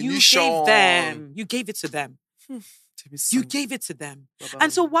them the ammunition. You gave it to them. You gave it to them. Bye-bye.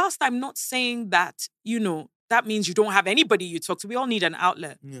 And so whilst I'm not saying that, that means you don't have anybody you talk to. We all need an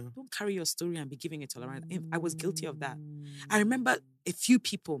outlet. Yeah. Don't carry your story and be giving it all around. I was guilty of that. I remember a few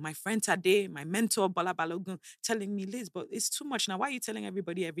people, my friend Tade, my mentor, Bala Balogun, telling me, Liz, but it's too much now. Why are you telling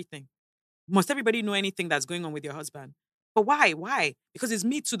everybody everything? Must everybody know anything that's going on with your husband? But why? Why? Because it's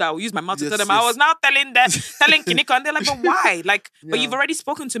me too that will use my mouth to tell them. I was now telling Kiniko, and they're like, but why? But you've already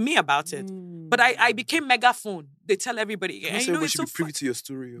spoken to me about it. But I became megaphone. They tell everybody. Not everybody should be privy to your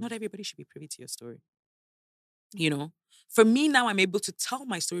story. Not everybody should be privy to your story. For me now, I'm able to tell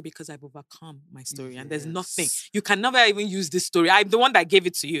my story because I've overcome my story. And there's nothing. You can never even use this story. I'm the one that gave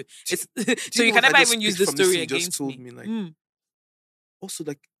it to you. So you can never even use this story against me. Also,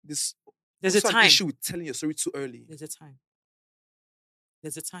 this... There's a time. An issue with telling your story too early. There's a time.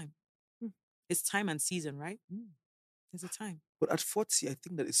 There's a time. Mm. It's time and season, right? There's a time. But at 40, I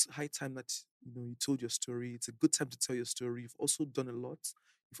think that it's high time that you told your story. It's a good time to tell your story. You've also done a lot.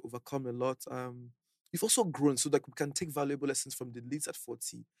 You've overcome a lot. You've also grown so that we can take valuable lessons from the leads at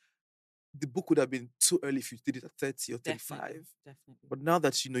 40. The book would have been too early if you did it at 30 or 35. Definitely. But now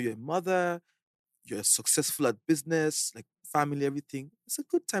that you're a mother, you're successful at business, like family, everything, it's a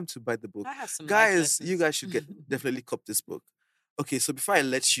good time to buy the book. I have some life Guys, you lessons. guys should definitely cop this book. Okay, so before I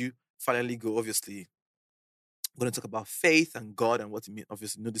let you finally go, obviously, I'm going to talk about faith and God and what it means.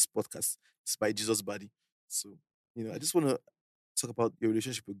 Obviously, this podcast is by Jesus' body. So, I just want to talk about your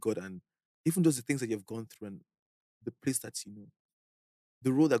relationship with God and even just the things that you've gone through and the place that,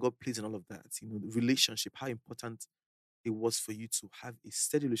 the role that God plays in all of that, the relationship, how important it was for you to have a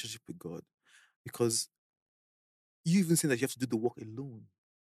steady relationship with God. Because you even say that you have to do the work alone.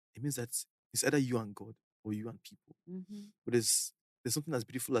 It means that it's either you and God or you and people. Mm-hmm. But there's something as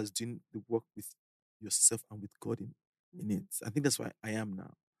beautiful as doing the work with yourself and with God in it. I think that's why I am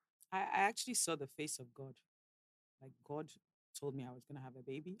now. I actually saw the face of God. Like God told me I was going to have a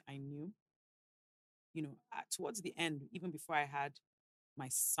baby. I knew, towards the end, even before I had my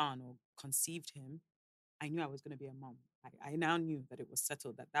son or conceived him, I knew I was going to be a mom. I now knew that it was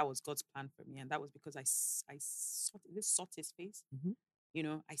settled, that was God's plan for me. And that was because I sought his face. Mm-hmm.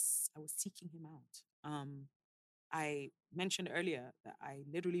 I was seeking him out. I mentioned earlier that I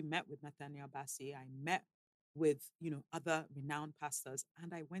literally met with Nathaniel Bassey. I met with, other renowned pastors,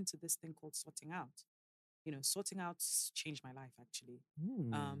 and I went to this thing called Sorting Out. Sorting Out changed my life, actually.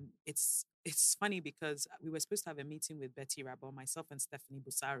 It's funny because we were supposed to have a meeting with Betty Rabon, myself and Stephanie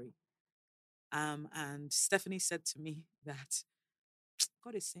Busari. And Stephanie said to me that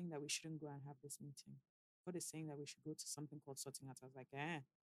God is saying that we shouldn't go and have this meeting. God is saying that we should go to something called Sorting Out. I was like,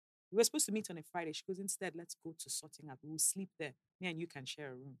 We were supposed to meet on a Friday. She goes, instead, let's go to Sorting Out. We'll sleep there. Me and you can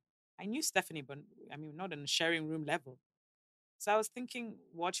share a room. I knew Stephanie, but not on a sharing room level. So I was thinking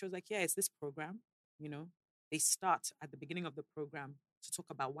what she was like, yeah, it's this program. They start at the beginning of the program to talk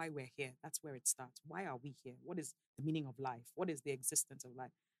about why we're here. That's where it starts. Why are we here? What is the meaning of life? What is the existence of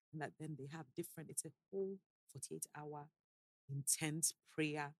life? And that then they have it's a whole 48-hour intense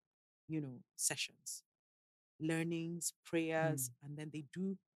prayer, sessions, learnings, prayers, and then they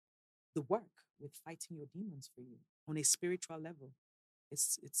do the work with fighting your demons for you on a spiritual level.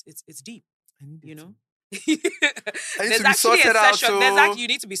 It's deep, I need you know. I need to be sorted out. You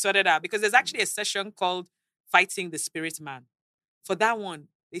need to be sorted out because there's actually a session called Fighting the Spirit Man. For that one,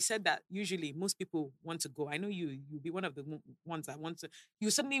 they said that usually most people want to go. I know you'll be one of the ones that want to. You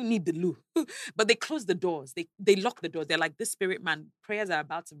suddenly need the loo, but they close the doors. They lock the doors. They're like, this spirit man, prayers are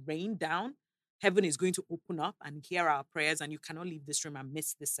about to rain down. Heaven is going to open up and hear our prayers, and you cannot leave this room and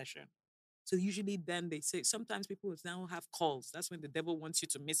miss this session. So usually then they say, sometimes people will now have calls. That's when the devil wants you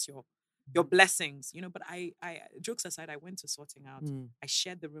to miss your blessings, But I jokes aside, I went to Sorting Out. I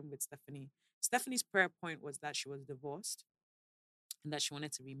shared the room with Stephanie. Stephanie's prayer point was that she was divorced and that she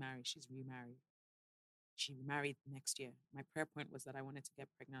wanted to remarry. She's remarried. She remarried next year. My prayer point was that I wanted to get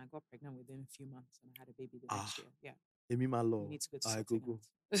pregnant. I got pregnant within a few months and I had a baby the next year. Yeah. My law. You need to go to Sorting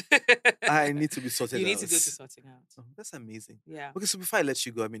Out. I need to be sorted out. You need to go to Sorting Out. Oh, that's amazing. Yeah. Okay, so before I let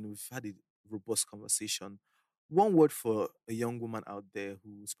you go, we've had a robust conversation. One word for a young woman out there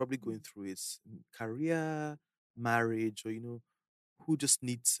who's probably going through its career, marriage, or who just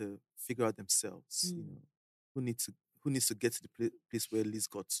need to figure out themselves. Who needs to get to the place where Liz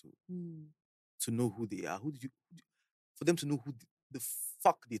got to know who they are. For them to know who the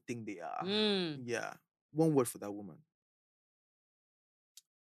fuck they think they are. Yeah. One word for that woman.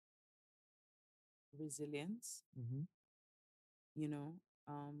 Resilience.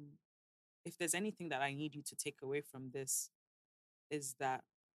 If there's anything that I need you to take away from this, is that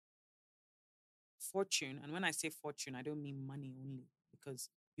fortune, and when I say fortune, I don't mean money only, because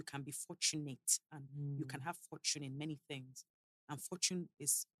you can be fortunate and you can have fortune in many things. And fortune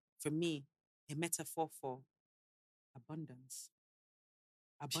is, for me, a metaphor for abundance.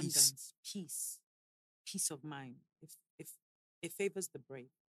 Peace of mind. If it favors the brave.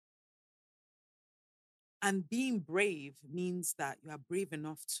 And being brave means that you are brave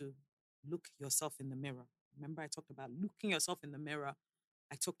enough to look yourself in the mirror. Remember, I talked about looking yourself in the mirror.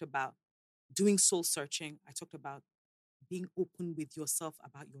 I talked about doing soul searching. I talked about being open with yourself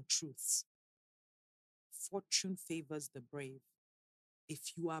about your truths. Fortune favors the brave.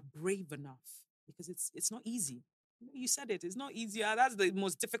 If you are brave enough, because it's not easy. You said it. It's not easy. That's the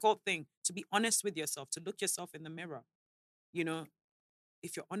most difficult thing, to be honest with yourself, to look yourself in the mirror.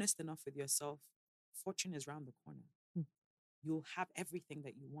 If you're honest enough with yourself, fortune is around the corner. You'll have everything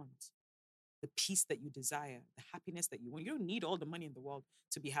that you want. the peace that you desire, the happiness that you want. You don't need all the money in the world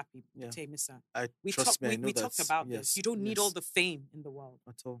to be happy. Yeah. We talked about this. You don't need all the fame in the world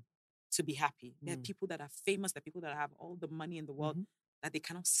at all to be happy. There are people that are famous, there are people that have all the money in the world that they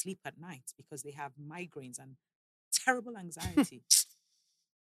cannot sleep at night because they have migraines and terrible anxiety.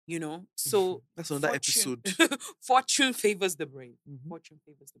 You know, so that's another episode. Fortune favors the brave. Fortune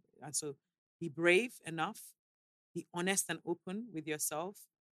favors the brave. And so be brave enough, be honest and open with yourself,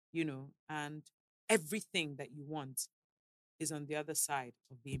 you know, and everything that you want is on the other side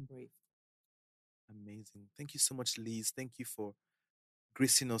of being brave. Amazing. Thank you so much, Liz. Thank you for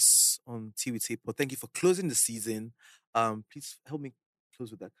gracing us on Tea with Pod. Thank you for closing the season. Please help me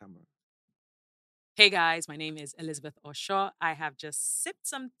close with that camera. Hey guys, my name is Elizabeth Osho. I have just sipped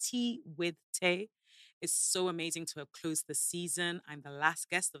some tea with Tay. It's so amazing to have closed the season. I'm the last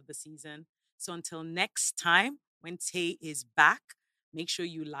guest of the season. So until next time, when Tay is back, make sure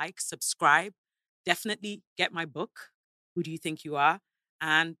you like, subscribe. Definitely get my book, Who Do You Think You Are?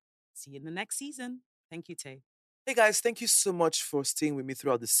 And see you in the next season. Thank you, Tay. Hey guys, thank you so much for staying with me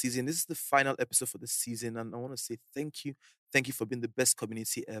throughout the season. This is the final episode for the season, and I want to say thank you. Thank you for being the best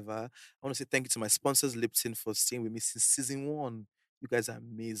community ever. I want to say thank you to my sponsors, Lipton, for staying with me since season 1. You guys are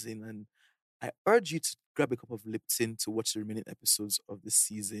amazing, and I urge you to grab a cup of Lipton to watch the remaining episodes of the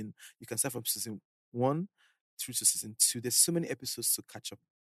season. You can start from season 1 through to season 2. There's so many episodes to catch up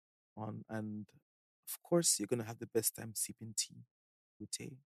on, and of course, you're going to have the best time sipping tea with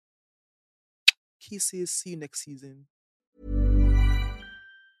Tay. Kisses. See you next season.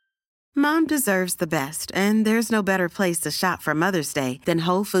 Mom deserves the best, and there's no better place to shop for Mother's Day than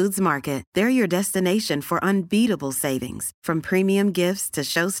Whole Foods Market. They're your destination for unbeatable savings, from premium gifts to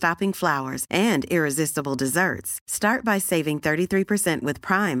show-stopping flowers and irresistible desserts. Start by saving 33% with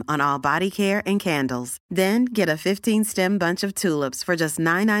Prime on all body care and candles. Then get a 15-stem bunch of tulips for just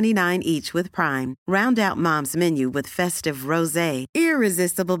 $9.99 each with Prime. Round out Mom's menu with festive rosé,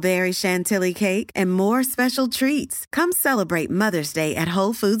 irresistible berry chantilly cake, and more special treats. Come celebrate Mother's Day at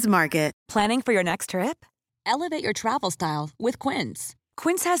Whole Foods Market. Planning for your next trip? Elevate your travel style with Quince.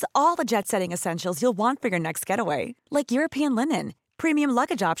 Quince has all the jet-setting essentials you'll want for your next getaway, like European linen, premium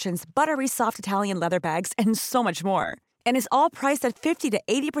luggage options, buttery soft Italian leather bags, and so much more. And is all priced at 50 to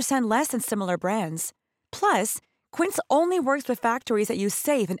 80% less than similar brands. Plus, Quince only works with factories that use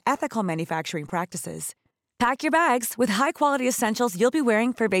safe and ethical manufacturing practices. Pack your bags with high-quality essentials you'll be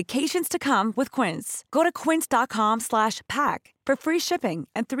wearing for vacations to come with Quince. Go to quince.com/pack for free shipping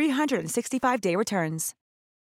and 365-day returns.